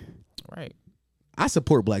it. Right. I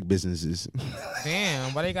support black businesses.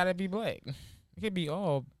 Damn, why they gotta be black? It could be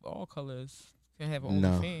all colors. Can have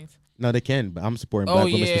OnlyFans. No, they can, but I'm supporting black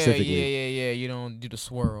women specifically. Yeah. You don't do the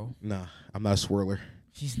swirl. Nah, I'm not a swirler.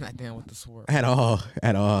 He's not down with the swirl. At all.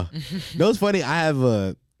 No, it's funny.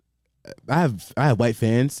 I have white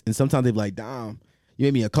fans, and sometimes they be like, damn, you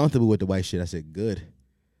made me uncomfortable with the white shit. I said, good.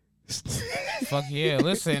 Fuck yeah.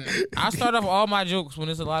 Listen, I start off all my jokes when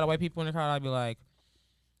there's a lot of white people in the crowd. I'd be like,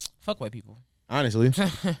 fuck white people. Honestly.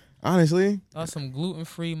 Some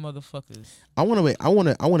gluten-free motherfuckers. I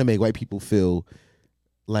want to make white people feel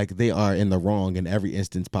like they are in the wrong in every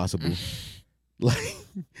instance possible.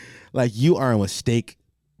 like you are a mistake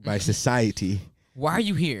by society. Why are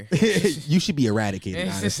you here? You should be eradicated,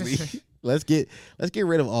 honestly. Let's get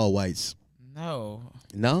rid of all whites. No.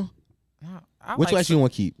 Which white you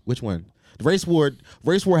want to keep? Which one? The race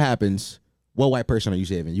war happens. What white person are you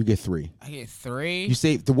saving? You get 3. I get 3. You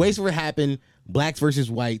save the race war happened. Blacks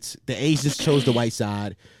versus whites. The Asians chose the white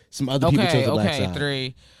side. Some other people chose the black side. Okay,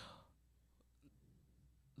 3.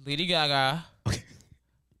 Lady Gaga. Okay.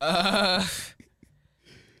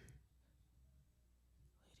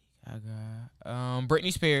 Lady Gaga.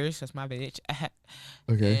 Britney Spears. That's my bitch.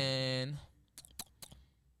 Okay. And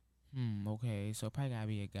okay, so probably gotta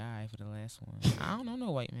be a guy for the last one. I don't know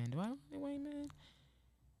no white man. Do I know any white man?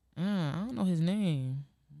 I don't know his name.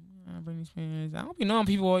 Britney Spears. I don't be knowing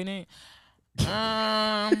people white name.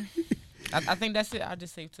 I think that's it. I'll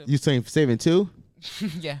just save 2. You saving 2?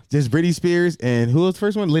 Yeah. Just Britney Spears and who was the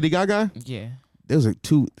first one? Lady Gaga? Yeah. Those are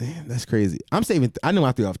 2. Damn, that's crazy. I'm saving. I know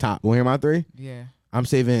my 3 off top. Want to hear my 3? Yeah. I'm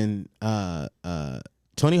saving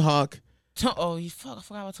Tony Hawk. I forgot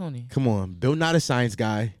about Tony. Come on, Bill Nye the Science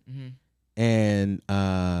Guy. Mm-hmm. And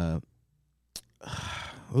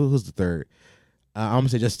who's the third? I'm gonna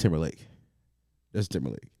say Justin Timberlake. Justin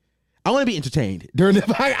Timberlake. I want to be entertained during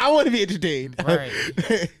the. I want to be entertained. Right.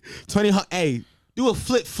 Tony Hawk. Hey, do a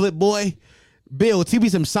flip, boy. Bill, teach me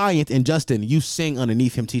some science, and Justin, you sing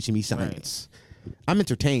underneath him teaching me science. Right. I'm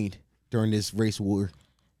entertained during this race war.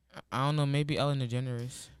 I don't know. Maybe Ellen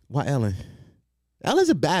DeGeneres. Why Ellen? Ellen's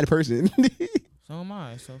a bad person. So am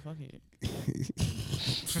I. So fuck it.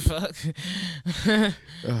 Fuck.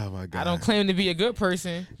 Oh my god. I don't claim to be a good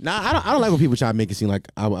person. Nah, I don't like when people try to make it seem like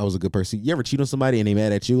I was a good person. You ever cheat on somebody and they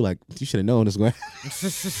mad at you? Like, you should have known this going.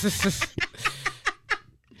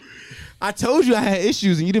 I told you I had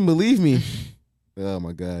issues and you didn't believe me. Oh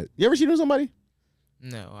my god. You ever cheat on somebody?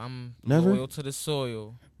 No, I'm Never? loyal to the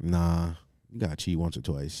soil. Nah, you gotta cheat once or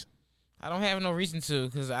twice. I don't have no reason to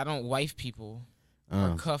because I don't wife people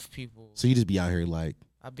or cuff people. So you just be out here like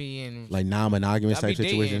I be in like non-monogamous type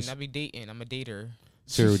situations. I be dating. I'm a dater.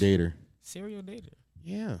 Serial dater. Serial dater.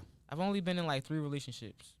 Yeah. I've only been in like 3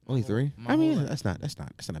 relationships. Only 3? I mean, that's not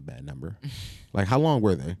a bad number. Like, how long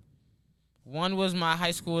were they? One was my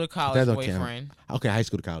high school to college boyfriend. Count. Okay, high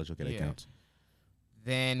school to college. Okay, that counts.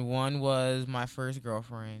 Then one was my first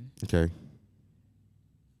girlfriend. Okay.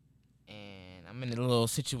 And I'm in a little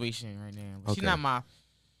situation right now. Okay. She's not my.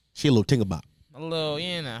 She a little tinkerbop. A little,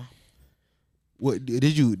 What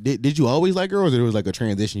did you always like girls, or it was like a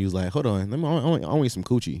transition? You was like, hold on, I want some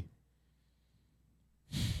coochie.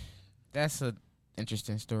 That's an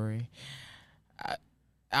interesting story.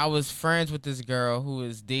 I was friends with this girl who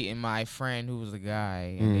was dating my friend who was a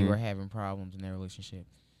guy, and they were having problems in their relationship.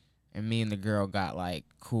 And me and the girl got like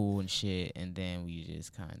cool and shit, and then we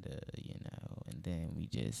just kind of, and then we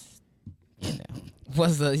just,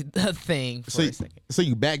 was the thing for a second. So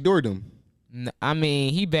you backdoored him? No, I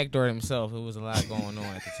mean, he backdoored himself. It was a lot going on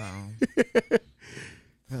at the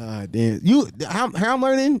time. Damn. How I'm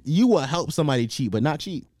learning, you will help somebody cheat, but not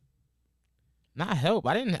cheat. Not help.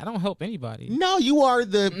 I don't help anybody. No, you are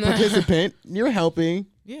the participant. You're helping.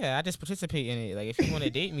 Yeah, I just participate in it. Like, if you want to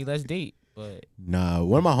date me, let's date. But no,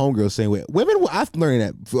 one of my homegirls saying, women, I've learned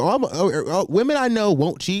that for all women I know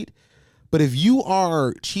won't cheat, but if you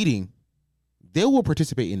are cheating, they will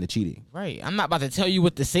participate in the cheating. Right. I'm not about to tell you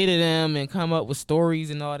what to say to them and come up with stories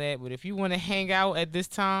and all that, but if you want to hang out at this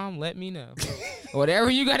time, let me know. Whatever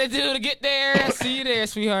you got to do to get there, I'll see you there,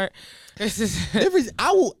 sweetheart.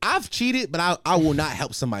 I've cheated, but I will not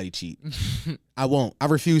help somebody cheat. I won't. I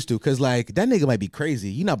refuse to, because like that nigga might be crazy.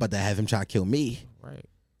 You're not about to have him try to kill me. Right.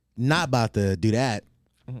 Not about to do that.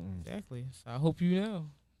 Exactly. So I hope you know.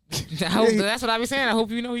 That's what I be saying. I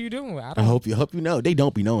hope you know who you're doing with. I hope you know. They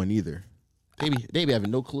don't be knowing either. They be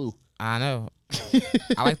having no clue. I know.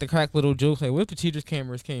 I like to crack little jokes like, what if the teacher's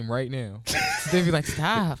cameras came right now? So they be like,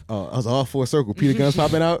 stop. Oh, I was all full circle. Peter Guns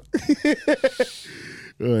popping out.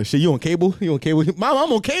 Shit, you on cable? You on cable? Mom,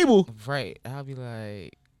 I'm on cable. Right. I'll be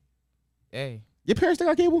like, hey. Your parents still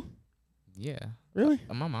got cable? Yeah. Really?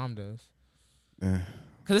 My mom does.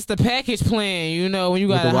 Cause it's the package plan, when you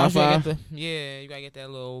got the Wi-Fi. You gotta get that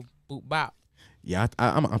little boop bop. Yeah,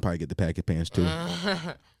 I'm probably get the package plans too.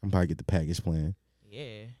 I'm probably get the package plan.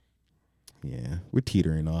 Yeah. Yeah, we're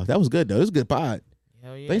teetering off. That was good though. This was a good pod.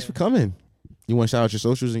 Hell yeah. Thanks for coming. You want to shout out your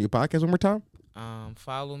socials and your podcast one more time?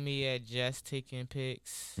 Follow me at Just Taking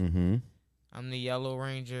Pics. Mm-hmm. I'm the Yellow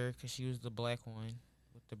Ranger because she was the black one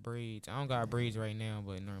with the braids. I don't got braids right now,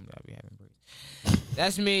 but normally I'll be having braids.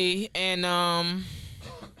 That's me. And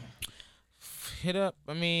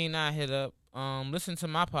listen to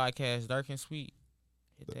my podcast, Dark and Sweet.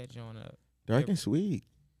 Hit that joint up. Dark and Sweet.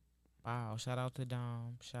 Wow! Shout out to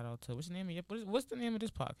Dom. Shout out to what's the name of this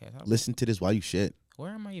podcast? Listen to this while you shit. Where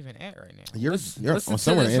am I even at right now? You're on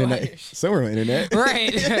somewhere on the internet. Somewhere on the internet.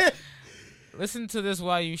 Right. Listen to this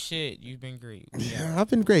while you shit. You've been great. Yeah, I've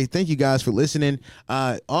been great. Thank you guys for listening.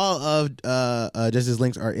 All of Jess's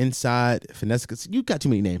links are inside Finesse. You got too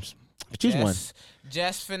many names. Choose one.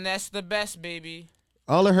 Just Finesse the best, baby.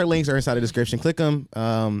 All of her links are inside the description. Click them.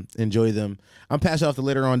 Enjoy them. I'm passing off the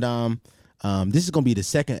litter on Dom. This is going to be the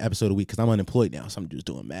second episode of the week because I'm unemployed now. So I'm just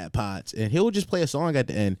doing mad pods. And he'll just play a song at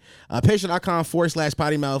the end.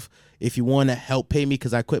 Patreon.com/pottymouth if you want to help pay me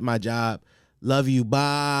because I quit my job. Love you.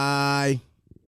 Bye.